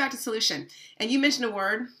 Always go back to solution. And you mentioned a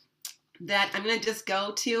word that I'm going to just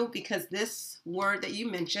go to because this word that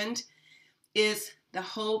you mentioned is the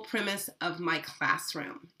whole premise of my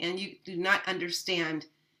classroom. And you do not understand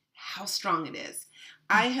how strong it is.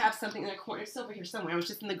 I have something in the corner. It's over here somewhere. I was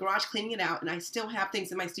just in the garage cleaning it out, and I still have things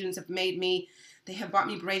that my students have made me. They have bought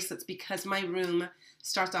me bracelets because my room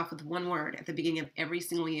starts off with one word at the beginning of every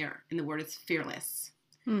single year, and the word is fearless.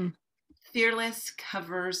 Fearless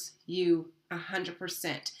covers you 100%.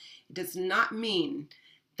 It does not mean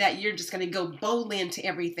that you're just going to go boldly into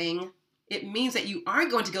everything. It means that you are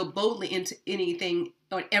going to go boldly into anything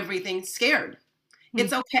or everything scared.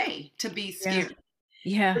 It's okay to be scared.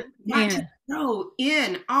 Yeah. Not to go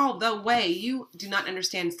in all the way. You do not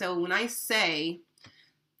understand. So when I say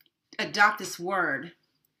adopt this word,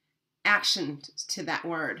 action to that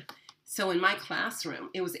word. So in my classroom,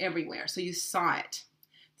 it was everywhere. So you saw it.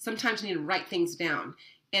 Sometimes you need to write things down.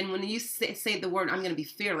 And when you say the word, I'm going to be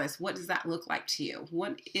fearless, what does that look like to you?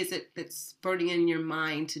 What is it that's burning in your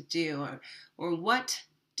mind to do? Or what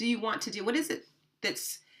do you want to do? What is it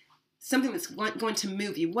that's something that's going to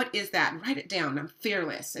move you? What is that? Write it down. I'm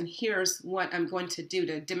fearless. And here's what I'm going to do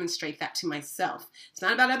to demonstrate that to myself. It's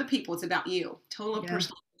not about other people. It's about you. Total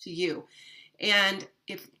personal to you. And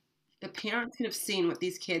if the parents could have seen what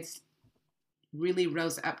these kids really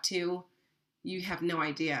rose up to, you have no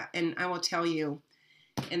idea. And I will tell you,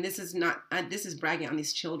 and this is bragging on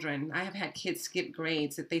these children. I have had kids skip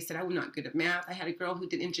grades that they said, I'm not good at math. I had a girl who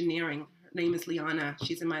did engineering. Her name is Liana.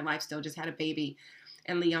 She's in my life still, just had a baby.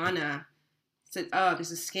 And Liana said, oh,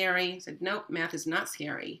 this is scary. I said, nope, math is not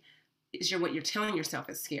scary. It's what you're telling yourself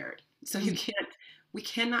is scared. So we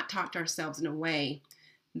cannot talk to ourselves in a way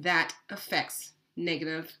that affects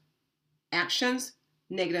negative actions,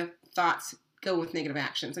 negative thoughts go with negative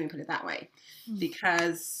actions. Let me put it that way.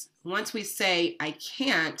 Because once we say, I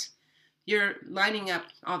can't, you're lining up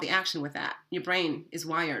all the action with that. Your brain is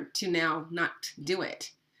wired to now not do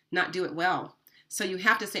it well. So you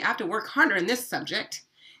have to say, I have to work harder in this subject.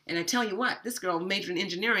 And I tell you what, this girl majored in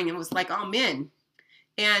engineering and was like all men.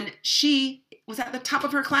 And she was at the top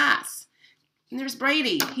of her class. And there's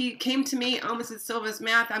Brady. He came to me, oh, Mrs. Silva's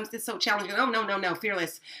math, it's so challenging. Oh, no,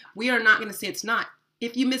 Fearless. We are not going to say it's not.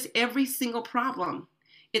 If you miss every single problem,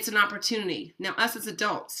 it's an opportunity. Now, us as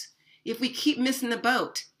adults, if we keep missing the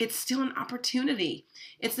boat, it's still an opportunity.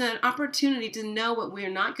 It's an opportunity to know what we're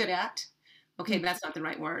not good at. Okay, that's not the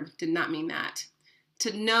right word. Did not mean that.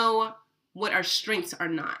 To know what our strengths are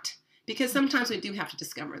not. Because sometimes we do have to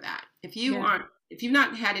discover that. If you've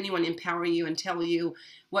not had anyone empower you and tell you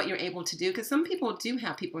what you're able to do, because some people do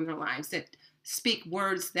have people in their lives that speak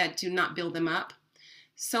words that do not build them up.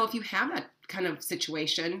 So if you have that kind of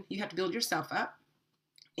situation, you have to build yourself up.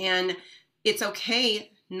 And it's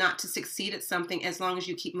okay not to succeed at something as long as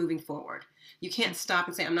you keep moving forward. You can't stop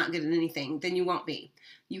and say, I'm not good at anything. Then you won't be.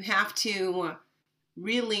 You have to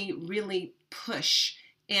really, really push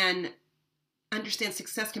and understand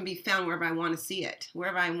success can be found wherever I want to see it,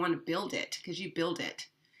 wherever I want to build it, because you build it.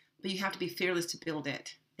 But you have to be fearless to build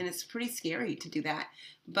it. And it's pretty scary to do that.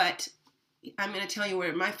 But I'm going to tell you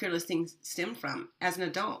where my fearless things stem from as an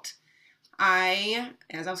adult.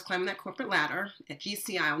 As I was climbing that corporate ladder at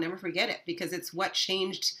GCI, I'll never forget it because it's what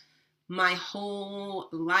changed my whole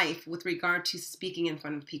life with regard to speaking in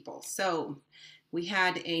front of people. So we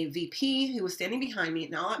had a VP who was standing behind me.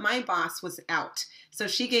 Now my boss was out. So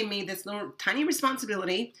she gave me this little tiny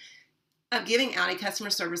responsibility of giving out a customer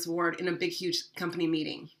service award in a big, huge company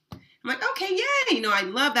meeting. I'm like, okay, yay. I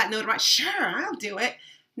love that notoriety. Sure, I'll do it.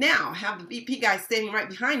 Now have the VP guy standing right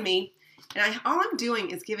behind me. And all I'm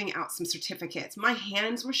doing is giving out some certificates. My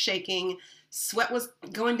hands were shaking. Sweat was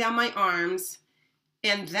going down my arms.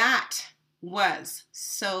 And that was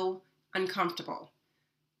so uncomfortable.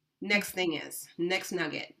 Next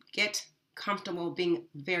nugget, get comfortable being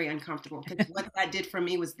very uncomfortable. Because what that did for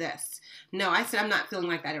me was this. No, I said, I'm not feeling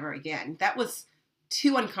like that ever again. That was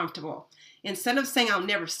too uncomfortable. Instead of saying I'll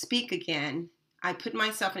never speak again, I put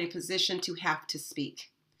myself in a position to have to speak.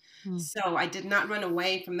 So I did not run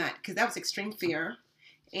away from that because that was extreme fear.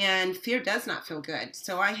 And fear does not feel good.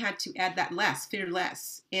 So I had to add that fear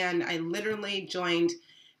less. And I literally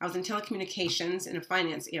I was in telecommunications in a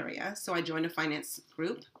finance area. So I joined a finance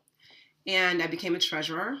group and I became a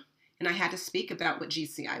treasurer. And I had to speak about what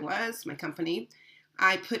GCI was, my company.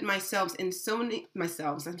 I put myself in that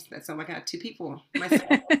sounds like I had two people,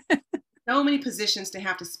 so many positions to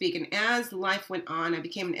have to speak. And as life went on, I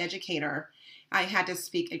became an educator. I had to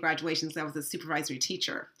speak at graduations. I was a supervisory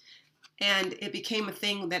teacher. And it became a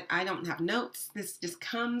thing that I don't have notes. This just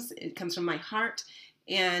it comes from my heart.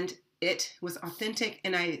 And it was authentic.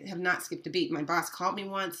 And I have not skipped a beat. My boss called me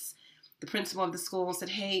once. The principal of the school said,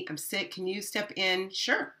 hey, I'm sick. Can you step in?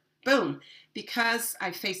 Sure. Boom. Because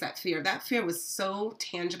I faced that fear. That fear was so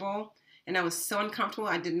tangible. And I was so uncomfortable.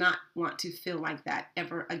 I did not want to feel like that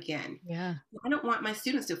ever again. Yeah. I don't want my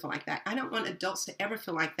students to feel like that. I don't want adults to ever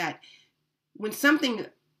feel like that. When something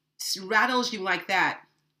rattles you like that,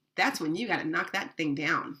 that's when you got to knock that thing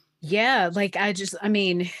down. Yeah.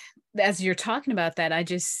 As you're talking about that, I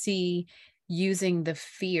just see using the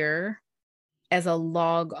fear as a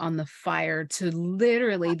log on the fire to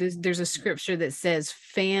literally, there's a scripture that says,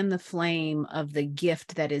 fan the flame of the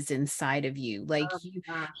gift that is inside of you.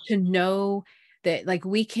 To know that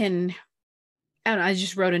we can, I don't know, I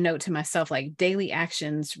just wrote a note to myself, daily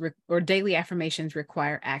actions or daily affirmations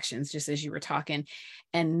require actions, just as you were talking.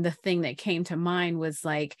 And the thing that came to mind was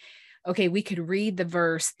okay, we could read the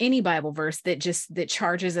verse, any Bible verse that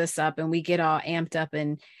charges us up and we get all amped up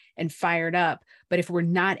and fired up. But if we're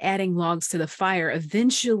not adding logs to the fire,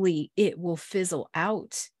 eventually it will fizzle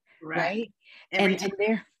out. Right. And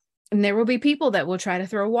there will be people that will try to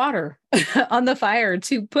throw water on the fire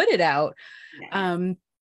to put it out. Yes.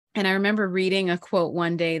 And I remember reading a quote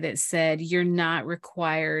one day that said, you're not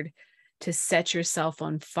required to set yourself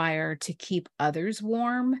on fire to keep others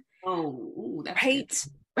warm. Oh, that's right.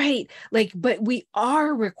 Good. Right. But we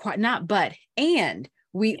are required,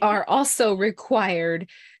 we are also required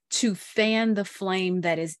to fan the flame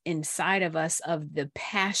that is inside of us of the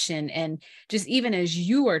passion. And just even as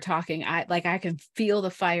you are talking, I can feel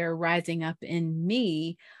the fire rising up in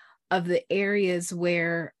me of the areas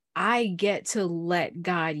where I get to let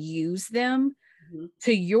God use them,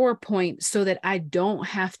 to your point, so that I don't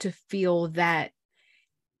have to feel that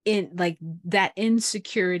that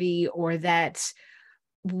insecurity or that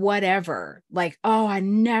whatever, oh, I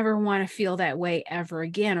never want to feel that way ever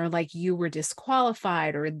again, or you were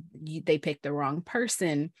disqualified, or they picked the wrong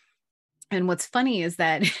person. And what's funny is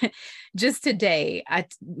that just today,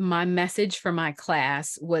 my message for my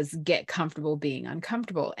class was get comfortable being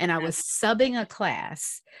uncomfortable. And I was subbing a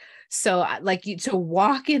class. So like you to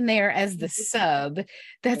walk in there as the sub,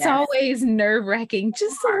 that's Yes. always nerve-wracking,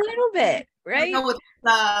 just a little bit, right? With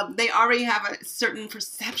sub, they already have a certain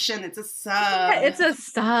perception. It's a Yeah, sub. it's a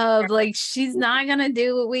sub. Like she's not gonna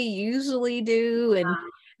do what we usually do, and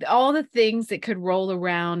all the things that could roll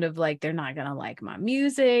around of like they're not gonna like my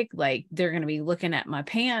music, like they're gonna be looking at my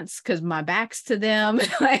pants because my back's to them.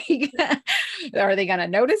 Like, are they gonna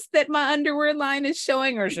notice that my underwear line is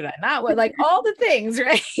showing, or should I not? Like all the things,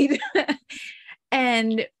 right?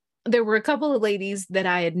 And there were a couple of ladies that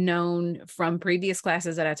I had known from previous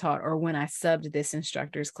classes that I taught or when I subbed this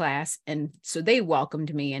instructor's class. And so they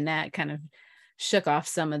welcomed me, and that kind of shook off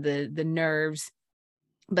some of the nerves.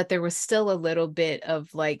 But there was still a little bit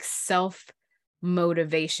of like self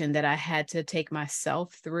motivation that I had to take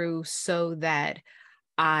myself through so that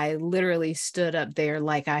I literally stood up there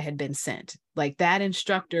like I had been sent. Like that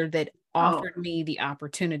instructor that offered me the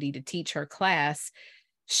opportunity to teach her class,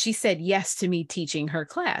 she said yes to me teaching her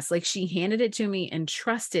class. Like she handed it to me and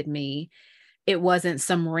trusted me. It wasn't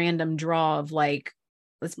some random draw of like,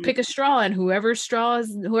 let's pick a straw, and whoever's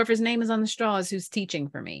name is on the straw is who's teaching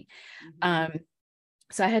for me.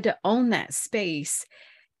 So I had to own that space.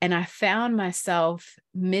 And I found myself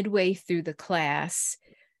midway through the class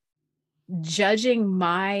judging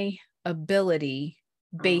my ability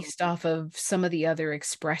based off of some of the other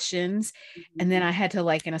expressions. And then I had to,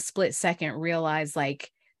 like, in a split second, realize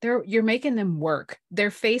like you're making them work.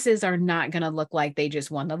 Their faces are not going to look like they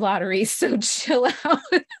just won the lottery. So chill out.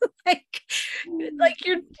 like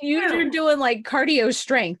you're doing like cardio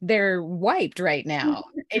strength. They're wiped right now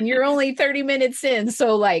and you're only 30 minutes in.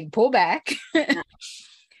 So like pull back,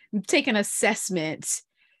 take an assessment.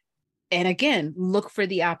 And again, look for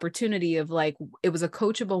the opportunity of like, it was a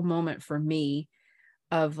coachable moment for me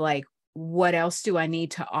of like, what else do I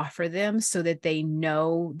need to offer them so that they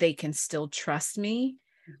know they can still trust me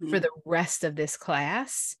for the rest of this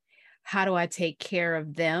class? How do I take care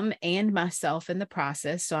of them and myself in the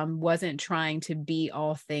process? So I wasn't trying to be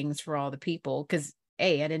all things for all the people because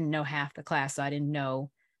I didn't know half the class. So I didn't know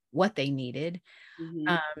what they needed.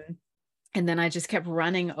 And then I just kept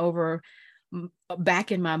running over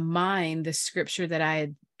back in my mind the scripture that I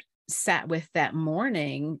had sat with that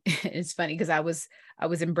morning. It's funny because I was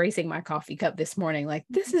embracing my coffee cup this morning, like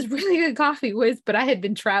this is really good coffee but I had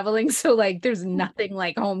been traveling, so like there's nothing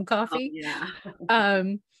like home coffee.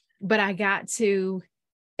 But I got to,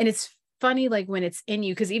 and it's funny like when it's in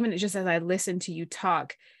you, because even just as I listen to you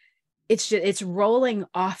talk, it's rolling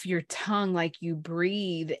off your tongue like you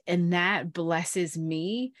breathe, and that blesses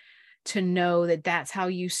me to know that that's how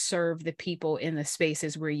you serve the people in the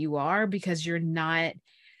spaces where you are, because you're not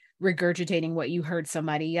regurgitating what you heard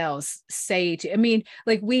somebody else say to, I mean,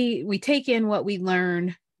 like we take in what we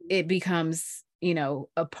learn, it becomes,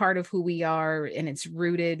 a part of who we are and it's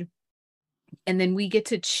rooted. And then we get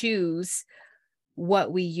to choose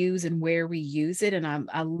what we use and where we use it. And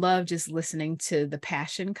I love just listening to the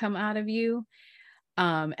passion come out of you.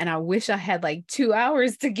 And I wish I had like 2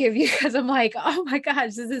 hours to give you, because I'm like, oh my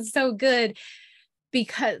gosh, this is so good.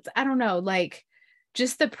 Because I don't know, like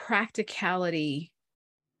just the practicality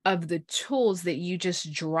of the tools that you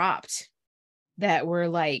just dropped that were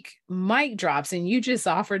like mic drops, and you just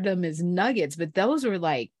offered them as nuggets, but those were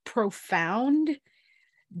like profound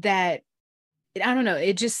that I don't know.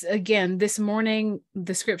 It just, again, this morning,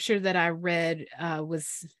 the scripture that I read I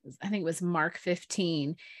think it was Mark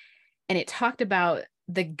 15. And it talked about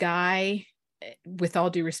the guy, with all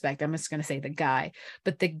due respect, I'm just going to say the guy,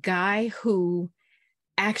 but the guy who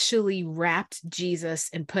actually wrapped Jesus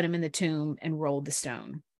and put him in the tomb and rolled the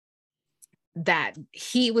stone. That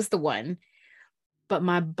he was the one. But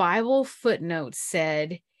my Bible footnote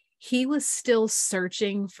said he was still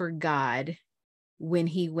searching for God when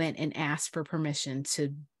he went and asked for permission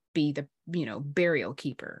to be the, burial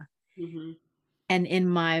keeper. And in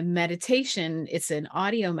my meditation, it's an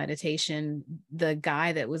audio meditation, the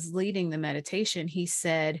guy that was leading the meditation, he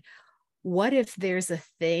said, what if there's a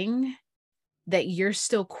thing that you're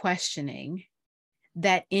still questioning,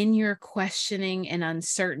 that in your questioning and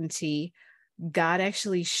uncertainty, God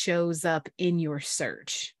actually shows up in your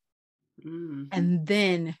search and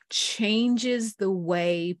then changes the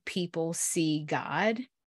way people see God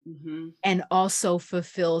and also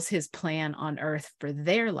fulfills his plan on earth for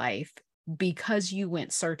their life because you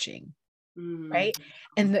went searching. Right.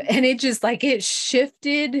 And it just like, it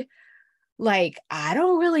shifted. Like, I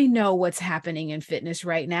don't really know what's happening in fitness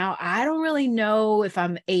right now. I don't really know if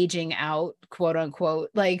I'm aging out, quote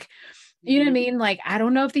unquote. Like, you know what I mean? Like, I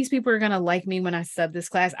don't know if these people are going to like me when I sub this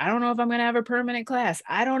class. I don't know if I'm going to have a permanent class.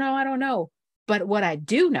 I don't know. But what I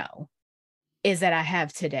do know is that I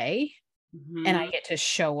have today and I Mhm. get to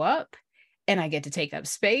show up and I get to take up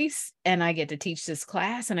space and I get to teach this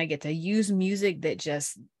class and I get to use music that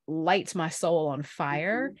just lights my soul on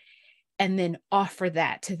fire Mhm. and then offer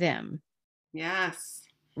that to them, Yes.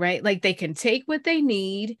 right? Like they can take what they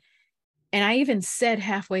need. And I even said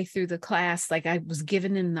halfway through the class, like I was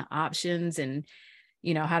giving them the options and,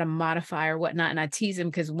 how to modify or whatnot. And I tease them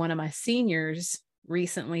because one of my seniors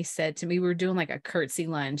recently said to me, we were doing like a curtsy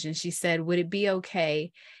lunge. And she said, would it be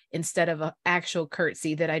okay instead of an actual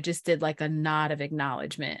curtsy that I just did like a nod of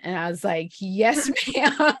acknowledgement? And I was like, yes,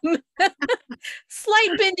 ma'am.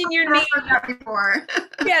 Slight bend in your I've knee. heard that before.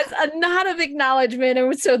 Yes, a nod of acknowledgement.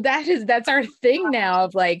 And so that's our thing now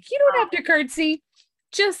of like, you don't have to curtsy,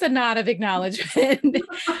 just a nod of acknowledgement.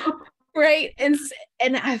 Right. And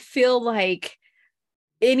I feel like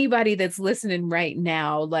anybody that's listening right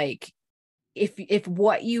now, like if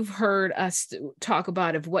what you've heard us talk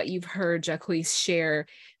about, if what you've heard Jacquees share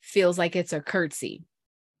feels like it's a curtsy,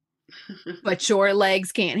 but your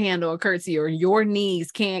legs can't handle a curtsy or your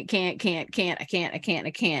knees can't,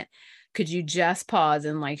 could you just pause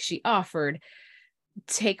and like she offered,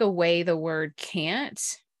 take away the word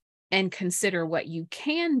can't and consider what you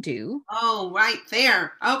can do. Oh, right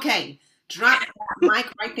there. Okay. Drop that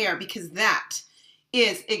mic right there because that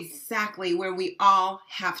is exactly where we all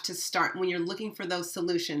have to start when you're looking for those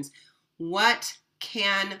solutions. What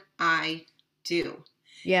can I do?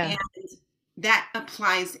 Yeah. And that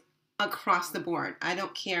applies across the board. I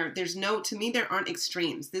don't care. To me, there aren't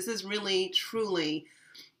extremes. This is really, truly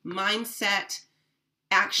mindset,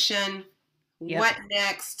 action, Yep. what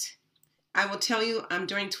next? I will tell you,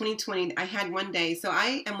 during 2020, I had one day. So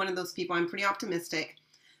I am one of those people, I'm pretty optimistic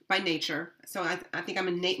by nature. So I think I'm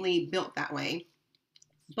innately built that way.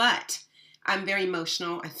 But I'm very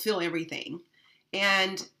emotional. I feel everything.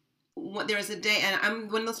 And there was a day, and I'm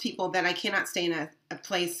one of those people that I cannot stay in a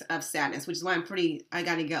place of sadness, which is why I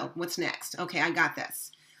got to go. What's next? Okay, I got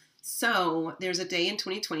this. So there's a day in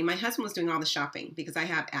 2020, my husband was doing all the shopping because I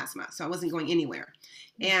have asthma, so I wasn't going anywhere.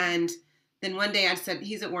 And then one day I said,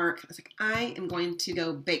 he's at work. I was like, I am going to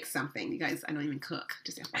go bake something. You guys, I don't even cook,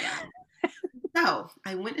 just FYI. So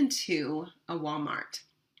I went into a Walmart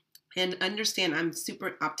and understand I'm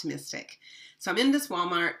super optimistic. So I'm in this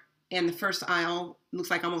Walmart and the first aisle looks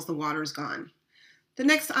like almost the water's gone. The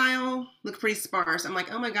next aisle looked pretty sparse. I'm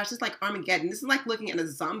like, oh my gosh, this is like Armageddon. This is like looking at a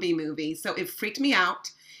zombie movie. So it freaked me out.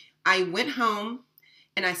 I went home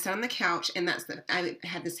and I sat on the couch and I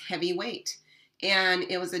had this heavy weight. And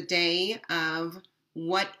it was a day of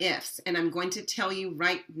what ifs. And I'm going to tell you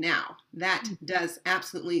right now, that does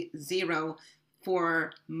absolutely zero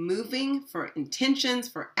for moving, for intentions,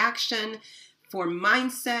 for action, for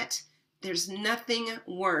mindset. There's nothing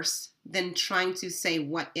worse than trying to say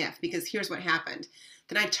what if, because here's what happened.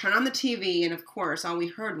 Then I turned on the TV, and of course, all we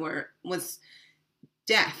heard was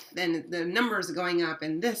death and the numbers going up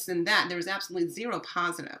and this and that. There was absolutely zero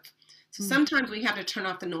positive. So sometimes we have to turn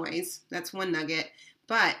off the noise. That's one nugget.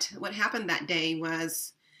 But what happened that day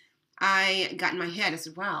was I got in my head. I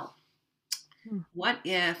said, wow, what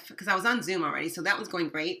if, because I was on Zoom already, so that was going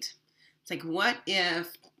great. It's like, what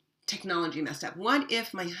if technology messed up? What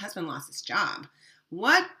if my husband lost his job?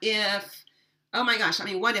 What if, oh my gosh,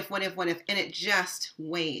 what if? And it just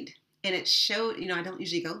weighed. And it showed, I don't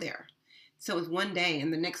usually go there. So it was one day,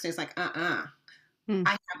 and the next day it's like, I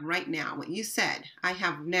have right now what you said. I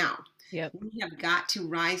have now. Yep. We have got to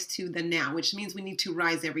rise to the now, which means we need to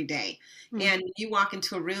rise every day. And you walk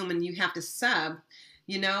into a room and you have to sub,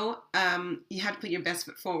 you have to put your best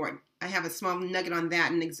foot forward. I have a small nugget on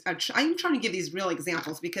that. And I'm trying to give these real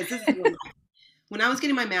examples because this is real life. When I was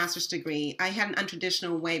getting my master's degree, I had an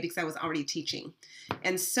untraditional way because I was already teaching.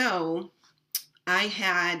 And so I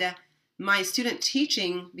had my student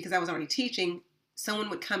teaching, because I was already teaching, someone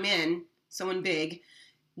would come in, someone big,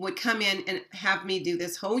 would come in and have me do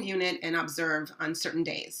this whole unit and observe on certain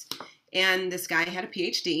days. And this guy had a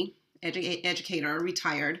PhD, educator,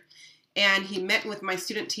 retired, and he met with my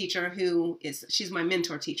student teacher she's my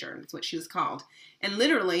mentor teacher, that's what she was called. And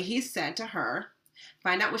literally he said to her,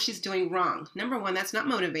 find out what she's doing wrong. Number one, that's not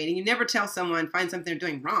motivating. You never tell someone, find something they're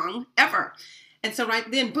doing wrong, ever. And so right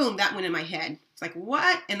then, boom, that went in my head. It's like,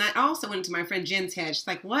 what? And that also went into my friend Jen's head. She's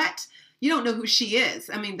like, what? You don't know who she is.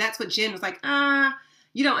 That's what Jen was like,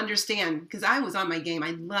 you don't understand, because I was on my game.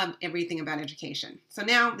 I loved everything about education. So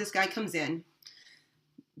now this guy comes in,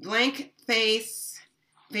 blank face,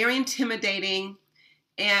 very intimidating,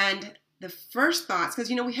 and the first thoughts, because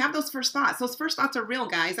we have those first thoughts. Those first thoughts are real,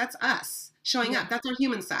 guys. That's us showing up. That's our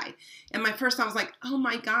human side. And my first thought was like, oh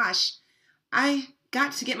my gosh, I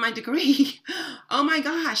got to get my degree. Oh my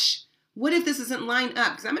gosh, what if this isn't lined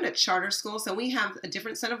up? Because I'm in a charter school, so we have a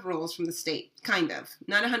different set of rules from the state, kind of.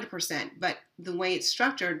 Not 100%, but the way it's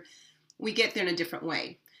structured, we get there in a different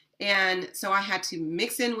way. And so I had to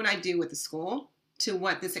mix in what I do with the school to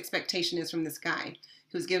what this expectation is from this guy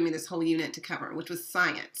who's giving me this whole unit to cover, which was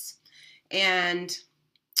science. And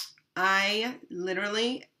I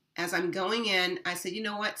literally, as I'm going in, I said, you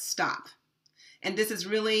know what, stop. And this is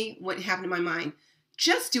really what happened in my mind.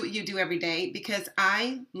 Just do what you do every day, because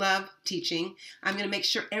I love teaching. I'm going to make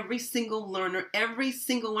sure every single learner, every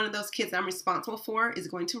single one of those kids I'm responsible for is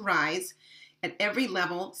going to rise at every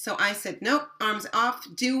level. So I said, nope, arms off,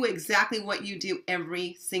 do exactly what you do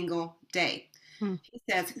every single day. He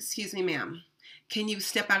says, excuse me, ma'am, can you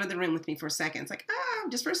step out of the room with me for a second? It's like,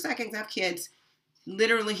 just for a second, I have kids.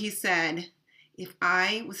 Literally, he said, if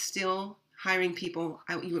I was still hiring people,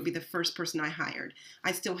 you would be the first person I hired.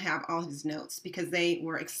 I still have all his notes because they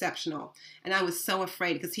were exceptional. And I was so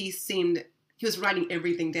afraid because he was writing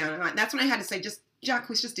everything down. And that's when I had to say, Jacques,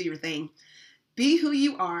 just do your thing. Be who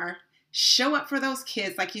you are. Show up for those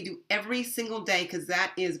kids like you do every single day, because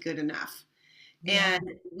that is good enough. Yeah.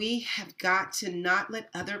 And we have got to not let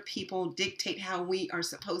other people dictate how we are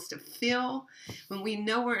supposed to feel. When we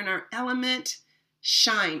know we're in our element,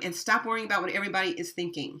 shine and stop worrying about what everybody is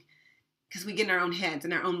thinking. Because we get in our own heads,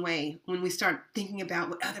 in our own way, when we start thinking about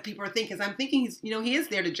what other people are thinking. Because I'm thinking, he is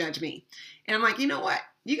there to judge me. And I'm like, you know what?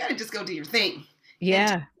 You got to just go do your thing.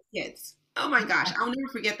 Yeah. Kids. Oh my gosh. I'll never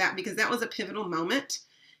forget that, because that was a pivotal moment.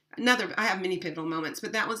 I have many pivotal moments,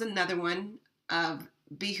 but that was another one of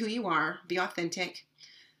be who you are, be authentic.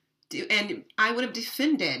 And I would have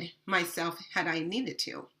defended myself had I needed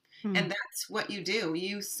to. And that's what you do.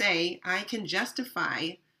 You say, I can justify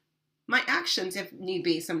my actions if need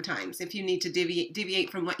be sometimes, if you need to deviate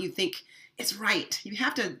from what you think is right. You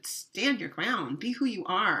have to stand your ground. Be who you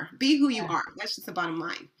are. Be who you are. That's just the bottom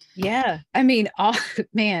line. Yeah. I mean,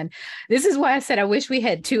 man, this is why I said I wish we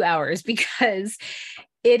had 2 hours, because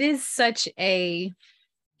it is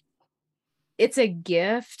it's a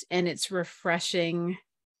gift, and it's refreshing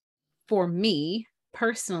for me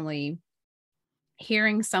personally,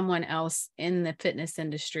 hearing someone else in the fitness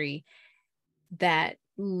industry that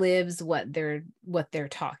lives what they're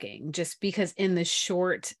talking. Just because in the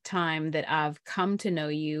short time that I've come to know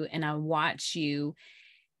you, and I watch you,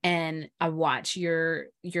 and I watch your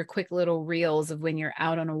quick little reels of when you're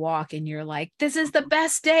out on a walk and you're like, this is the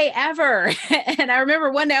best day ever. And I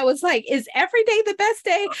remember one day I was like, is every day the best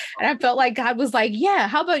day? And I felt like God was like, yeah,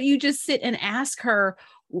 how about you just sit and ask her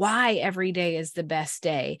why every day is the best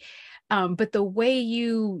day? But the way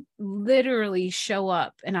you literally show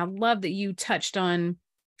up, and I love that you touched on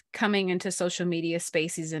coming into social media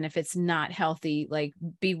spaces, and if it's not healthy, like,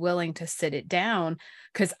 be willing to sit it down.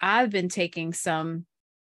 Because I've been taking some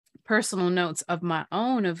personal notes of my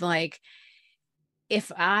own of like,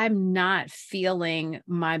 if I'm not feeling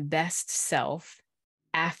my best self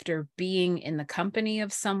after being in the company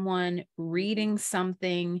of someone, reading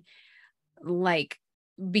something, like,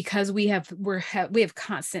 because we have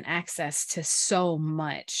constant access to so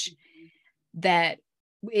much that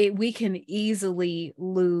we can easily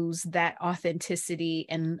lose that authenticity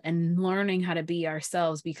and learning how to be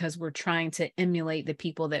ourselves, because we're trying to emulate the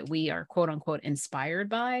people that we are quote unquote inspired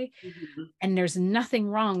by. And there's nothing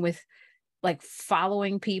wrong with like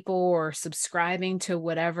following people or subscribing to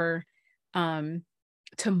whatever to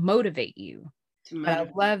motivate you. But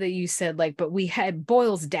I love that you said like, but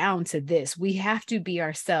boils down to this. We have to be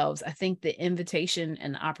ourselves. I think the invitation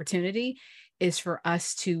and the opportunity is for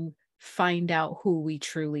us to find out who we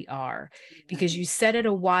truly are, because you said it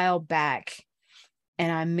a while back,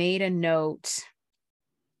 and I made a note.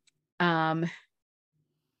 Now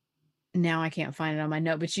I can't find it on my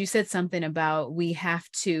note, but you said something about we have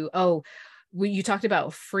to, when you talked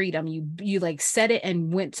about freedom, you like said it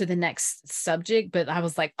and went to the next subject, but I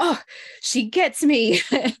was like, oh, she gets me.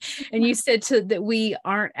 And you said that we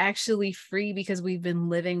aren't actually free because we've been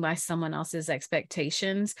living by someone else's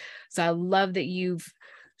expectations. So I love that you've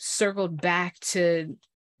circled back to,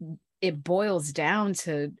 it boils down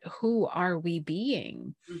to who are we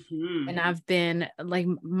being? And I've been like,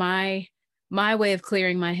 my way of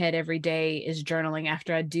clearing my head every day is journaling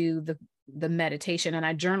after I do the meditation, and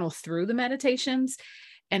I journal through the meditations.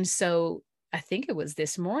 And so I think it was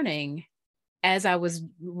this morning, as I was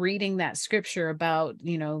reading that scripture about,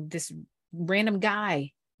 this random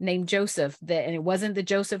guy named Joseph, and it wasn't the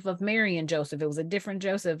Joseph of Mary and Joseph, it was a different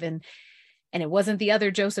Joseph. And it wasn't the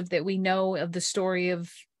other Joseph that we know of the story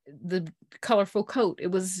of the colorful coat.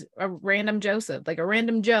 It was a random Joseph, like a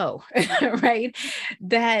random Joe, right?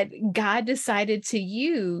 That God decided to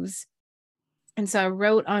use. And so I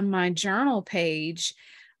wrote on my journal page,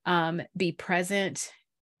 Be present,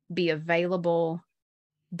 be available,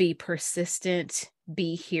 be persistent,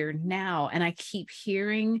 be here now. And I keep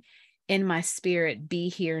hearing in my spirit, be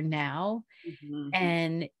here now. Mhm.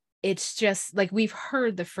 And it's just like we've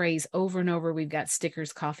heard the phrase over and over. We've got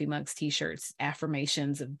stickers, coffee mugs, t-shirts,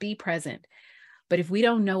 affirmations of be present. But if we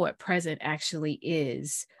don't know what present actually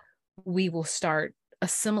is, we will start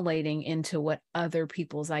assimilating into what other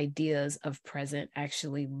people's ideas of present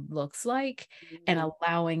actually looks like, and Mhm.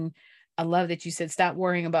 allowing, I love that you said stop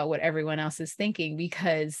worrying about what everyone else is thinking,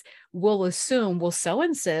 because we'll assume, well, so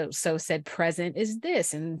and so said present is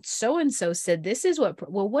this, and so said this is well,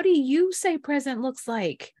 what do you say present looks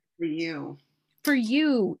like For you. for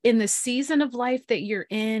you in the season of life that you're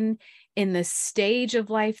in the stage of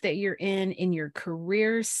life that you're in your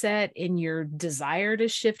career set, in your desire to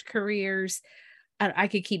shift careers. I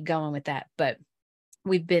could keep going with that, but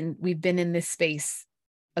we've been in this space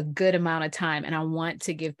a good amount of time, and I want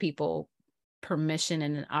to give people permission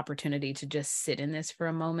and an opportunity to just sit in this for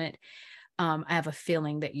a moment. I have a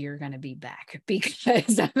feeling that you're going to be back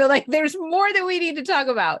because I feel like there's more that we need to talk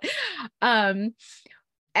about.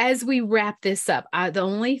 As we wrap this up, the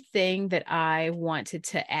only thing that I wanted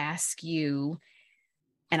to ask you,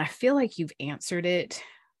 and I feel like you've answered it,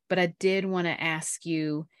 but I did want to ask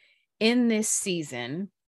you, in this season,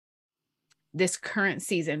 this current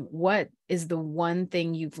season, what is the one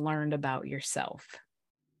thing you've learned about yourself?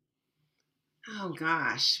 Oh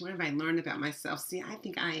gosh, what have I learned about myself? See, I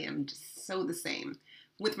think I am just so the same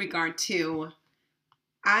with regard to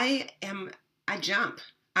I am I jump.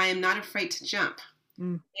 I am not afraid to jump.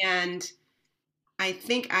 Mm, And I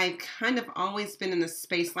think I've kind of always been in a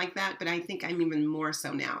space like that, but I think I'm even more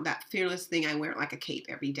so now. That fearless thing, I wear it like a cape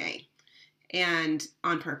every day and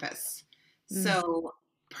on purpose. mm, So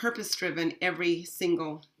purpose driven every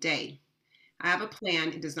single day. I have a plan.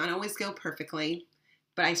 It does not always go perfectly,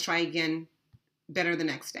 but I try again better the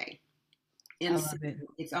next day. I And so love it.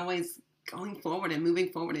 it's always going forward and moving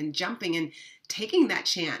forward and jumping and taking that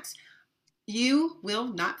chance. You will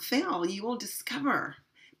not fail. You will discover.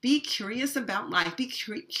 Be curious about life. Be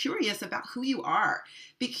curious about who you are.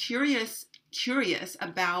 Be curious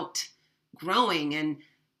about growing and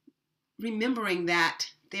remembering that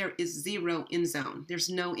there is zero end zone. There's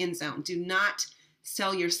no end zone. Do not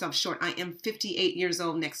sell yourself short. I am 58 years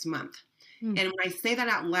old next month. Mm, And when I say that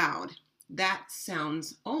out loud, that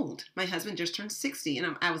sounds old. My husband just turned 60,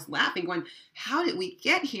 and I was laughing, going, how did we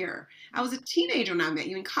get here? I was a teenager when I met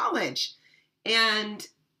you in college. And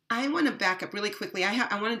I want to back up really quickly.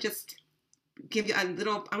 I want to just give you a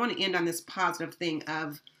little, I want to end on this positive thing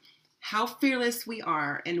of how fearless we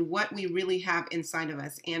are and what we really have inside of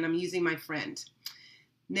us. And I'm using my friend.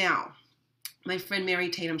 Now, my friend Mary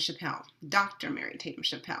Tatum Chappell, Dr. Mary Tatum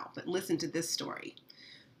Chappell, but listen to this story.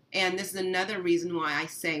 And this is another reason why I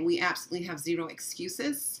say we absolutely have zero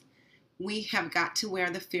excuses. We have got to wear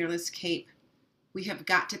the fearless cape. We have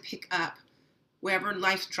got to pick up wherever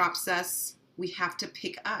life drops us. We have to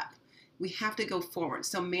pick up. We have to go forward.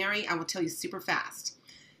 So Mary, I will tell you super fast.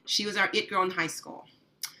 She was our it girl in high school.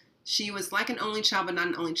 She was like an only child, but not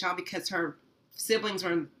an only child because her siblings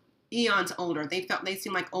were eons older. They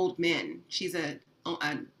seemed like old men. She's a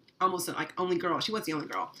almost like only girl. She was the only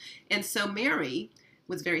girl. And so Mary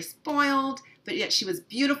was very spoiled, but yet she was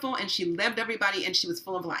beautiful and she loved everybody and she was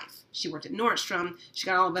full of life. She worked at Nordstrom. She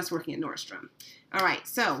got all of us working at Nordstrom. All right,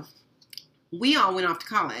 so we all went off to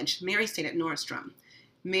college. Mary stayed at Nordstrom.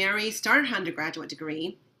 Mary started her undergraduate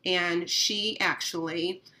degree, and she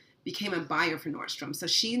actually became a buyer for Nordstrom. So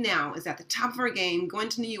she now is at the top of her game, going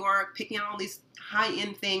to New York, picking out all these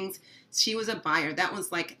high-end things. She was a buyer. That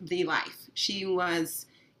was like the life. She was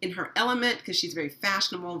in her element because she's very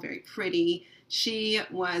fashionable, very pretty. She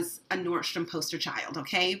was a Nordstrom poster child,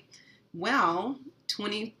 okay? Well,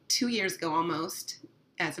 22 years ago almost,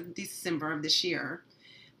 as of December of this year,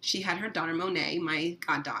 she had her daughter Monet, my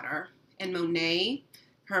goddaughter, and Monet,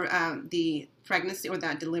 the pregnancy or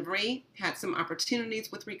the delivery had some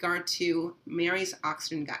opportunities with regard to Mary's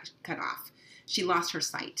oxygen got cut off. She lost her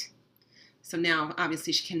sight. So now,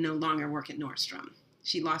 obviously, she can no longer work at Nordstrom.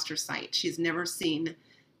 She lost her sight. She's never seen,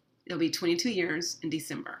 it'll be 22 years in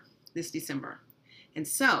December, this December. And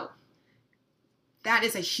so that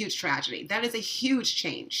is a huge tragedy. That is a huge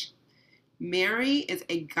change. Mary is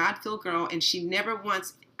a God-filled girl, and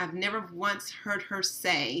I've never once heard her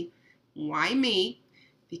say, why me?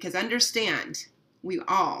 Because understand, we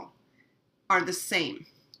all are the same.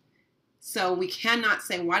 So we cannot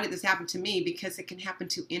say, why did this happen to me? Because it can happen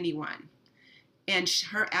to anyone. And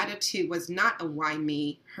her attitude was not a why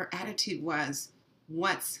me. Her attitude was,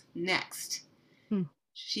 what's next? mm,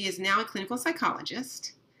 She is now a clinical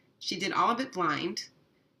psychologist. She did all of it blind.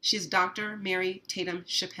 She's Dr. Mary Tatum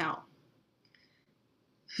Chappell.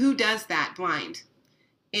 Who does that blind?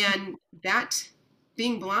 And that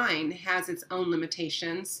being blind has its own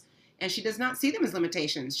limitations, and she does not see them as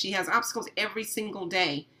limitations. She has obstacles every single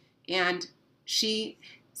day, and she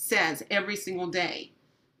says every single day,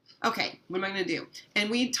 okay, what am I going to do? And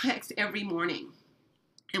we text every morning.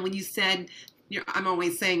 And when you said, I'm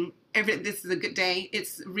always saying, this is a good day,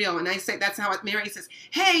 it's real. And I say, that's how Mary says,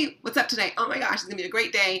 hey, what's up today? Oh my gosh, it's going to be a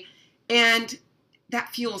great day. And that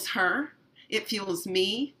fuels her. It fuels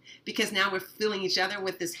me, because now we're filling each other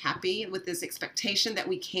with this expectation that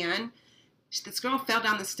we can. This girl fell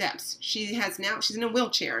down the steps. She's in a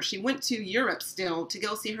wheelchair. She went to Europe still to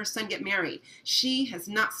go see her son get married. She has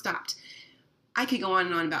not stopped. I could go on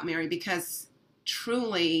and on about Mary, because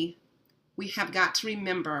truly we have got to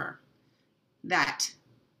remember that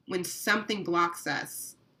when something blocks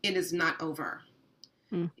us, it is not over.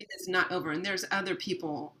 It is not over. And there's other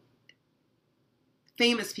people,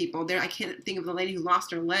 famous people there. I can't think of the lady who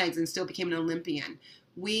lost her legs and still became an Olympian.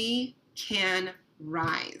 We can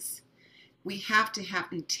rise. We have to have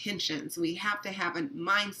intentions. We have to have a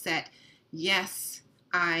mindset. Yes,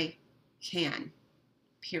 I can.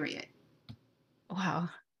 Period. Wow.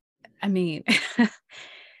 I mean,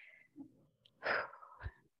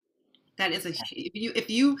 that is if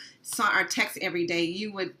you saw our text every day,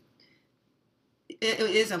 it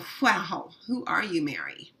is a wow. Who are you,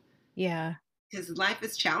 Mary? Yeah. Because life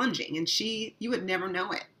is challenging, and you would never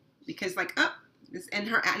know it, because I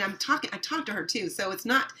talked to her too. So it's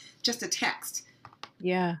not just a text.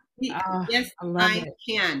 Yeah. Yes, I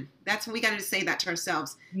can. That's what we got to say that to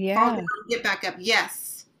ourselves. Yeah. Fall down, get back up.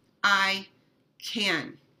 Yes, I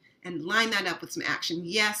can. And line that up with some action.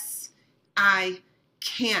 Yes, I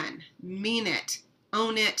can. Mean it.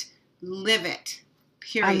 Own it. Live it.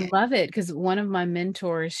 Period. I love it, because one of my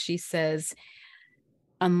mentors, she says,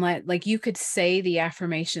 unless, like, you could say the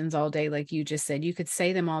affirmations all day, like you just said, you could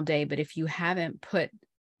say them all day, but if you haven't put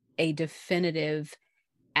a definitive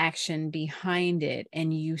action behind it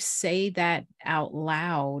and you say that out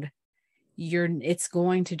loud, it's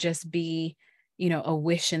going to just be, a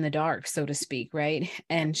wish in the dark, so to speak, right?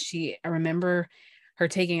 And I remember her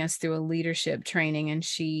taking us through a leadership training, and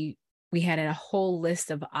we had a whole list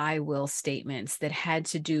of I will statements that had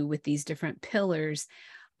to do with these different pillars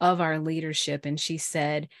of our leadership. And she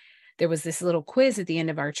said, there was this little quiz at the end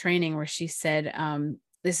of our training where she said,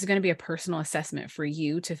 this is going to be a personal assessment for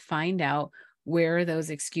you to find out where are those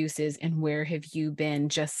excuses and where have you been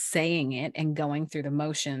just saying it and going through the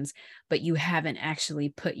motions, but you haven't actually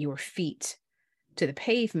put your feet to the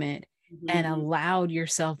pavement and allowed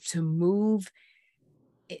yourself to move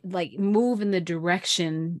in the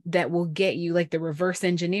direction that will get you, like the reverse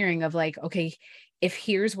engineering of like, okay, if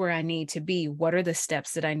here's where I need to be, what are the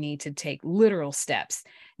steps that I need to take? Literal steps,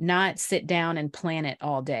 not sit down and plan it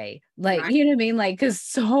all day. Like, right. You know what I mean? Like, because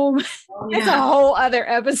it's a whole other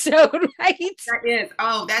episode, right? That is.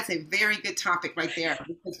 Oh, that's a very good topic right there.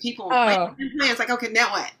 Because people, it's like, okay,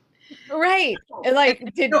 now what? Right.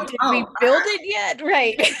 Like, did we build it yet?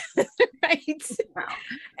 Right. Right. Wow.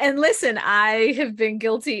 And listen, I have been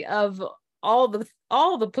guilty of all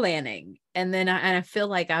the planning. And then I feel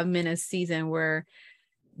like I'm in a season where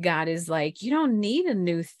God is like, you don't need a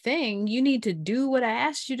new thing. You need to do what I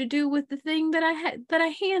asked you to do with the thing that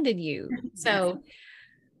I handed you. So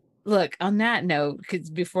look, on that note, because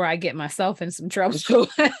before I get myself in some trouble,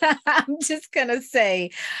 I'm just going to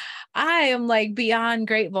say, I am like beyond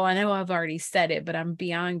grateful. I know I've already said it, but I'm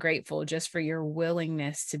beyond grateful just for your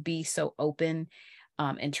willingness to be so open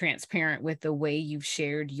and transparent with the way you've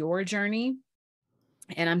shared your journey.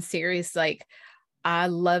 And I'm serious, like, I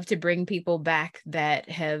love to bring people back that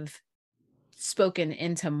have spoken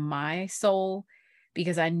into my soul,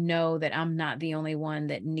 because I know that I'm not the only one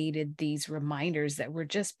that needed these reminders that were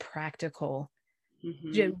just practical.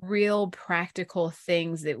 Just real practical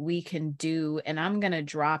things that we can do. And I'm going to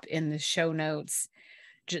drop in the show notes,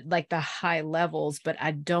 like the high levels, but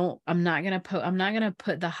I'm not going to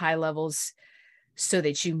put the high levels so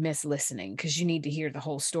that you miss listening, because you need to hear the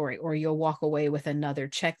whole story, or you'll walk away with another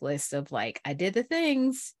checklist of like, I did the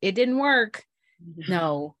things, it didn't work.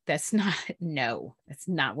 No, that's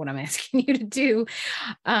not what I'm asking you to do.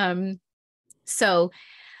 So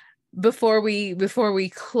before we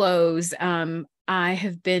close, I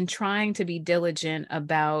have been trying to be diligent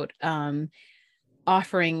about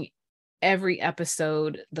offering every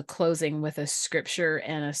episode the closing with a scripture,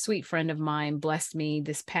 and a sweet friend of mine blessed me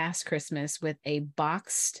this past Christmas with a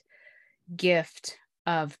boxed gift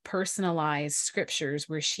of personalized scriptures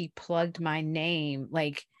where she plugged my name,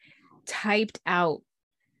 like typed out,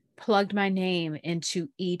 plugged my name into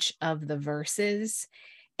each of the verses.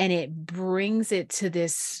 And it brings it to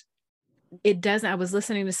this, it doesn't, I was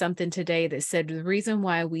listening to something today that said the reason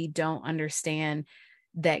why we don't understand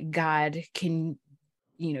that God can,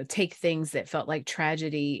 take things that felt like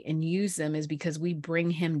tragedy and use them is because we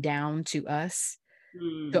bring him down to us,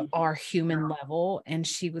 to our human level. And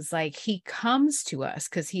she was like, he comes to us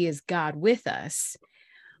because he is God with us,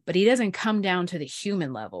 but he doesn't come down to the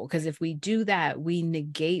human level. Because if we do that, we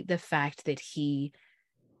negate the fact that he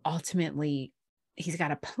ultimately, he's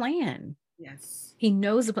got a plan. Yes. He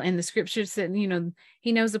knows the plan. And the scripture said,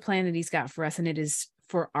 he knows the plan that he's got for us, and it is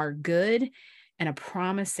for our good and a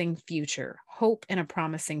promising future, hope and a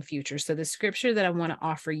promising future. So the scripture that I want to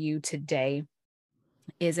offer you today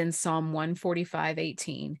is in Psalm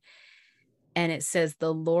 145:18. And it says,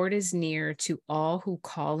 the Lord is near to all who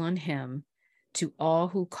call on him, to all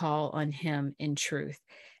who call on him in truth.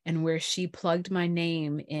 And where she plugged my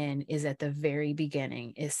name in is at the very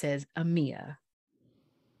beginning. It says, Amia,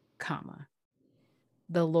 comma.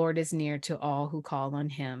 The Lord is near to all who call on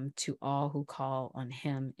him, to all who call on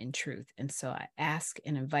him in truth. And so I ask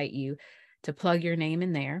and invite you to plug your name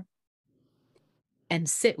in there and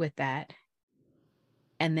sit with that.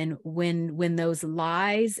 And then when those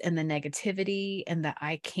lies and the negativity and the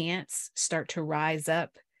I can'ts start to rise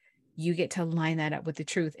up, you get to line that up with the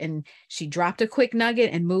truth. And she dropped a quick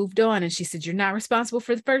nugget and moved on. And she said, you're not responsible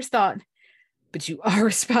for the first thought, but you are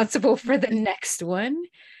responsible for the next one.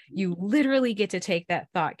 You literally get to take that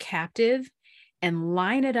thought captive and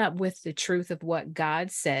line it up with the truth of what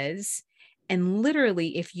God says. And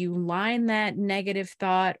literally, if you line that negative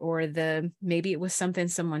thought, or maybe it was something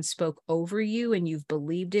someone spoke over you and you've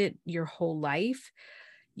believed it your whole life,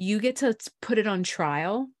 you get to put it on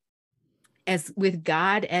trial as with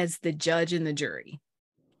God as the judge and the jury.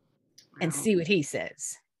 Wow. And see what he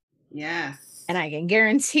says. Yes. And I can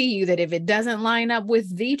guarantee you that if it doesn't line up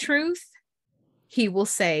with the truth, he will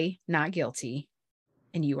say not guilty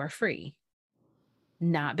and you are free.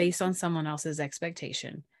 Not based on someone else's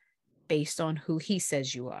expectation, based on who he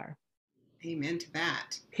says you are. Amen to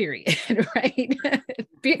that. Period. Right?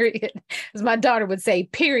 Period. As my daughter would say,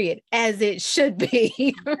 period, as it should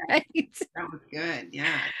be. Right? That was good.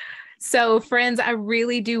 Yeah. So friends, I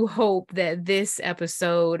really do hope that this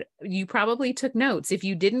episode, you probably took notes. If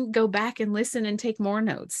you didn't, go back and listen and take more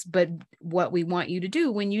notes. But what we want you to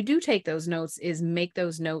do when you do take those notes is make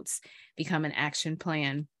those notes become an action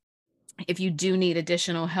plan. If you do need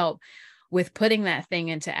additional help with putting that thing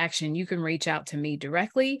into action, you can reach out to me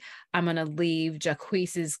directly. I'm going to leave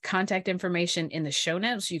Jaquise's contact information in the show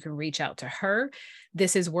notes. You can reach out to her.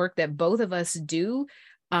 This is work that both of us do.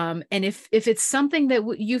 And if it's something that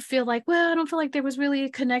you feel like, well, I don't feel like there was really a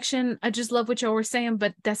connection, I just love what y'all were saying,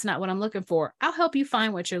 but that's not what I'm looking for, I'll help you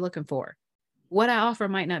find what you're looking for. What I offer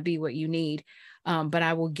might not be what you need, but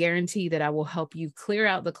I will guarantee that I will help you clear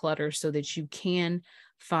out the clutter so that you can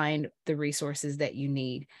find the resources that you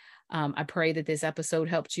need. I pray that this episode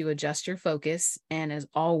helped you adjust your focus, and as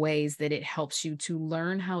always, that it helps you to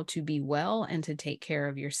learn how to be well and to take care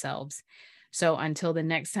of yourselves. So until the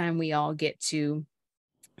next time we all get to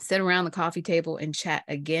sit around the coffee table and chat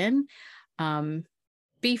again,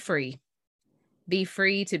 be free. Be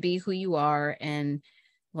free to be who you are. And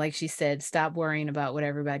like she said, stop worrying about what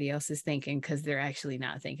everybody else is thinking, because they're actually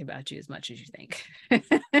not thinking about you as much as you think.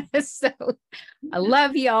 So I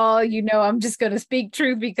love y'all. I'm just going to speak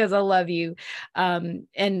truth because I love you. And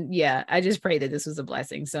yeah, I just pray that this was a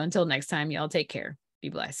blessing. So until next time, y'all take care. Be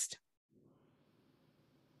blessed.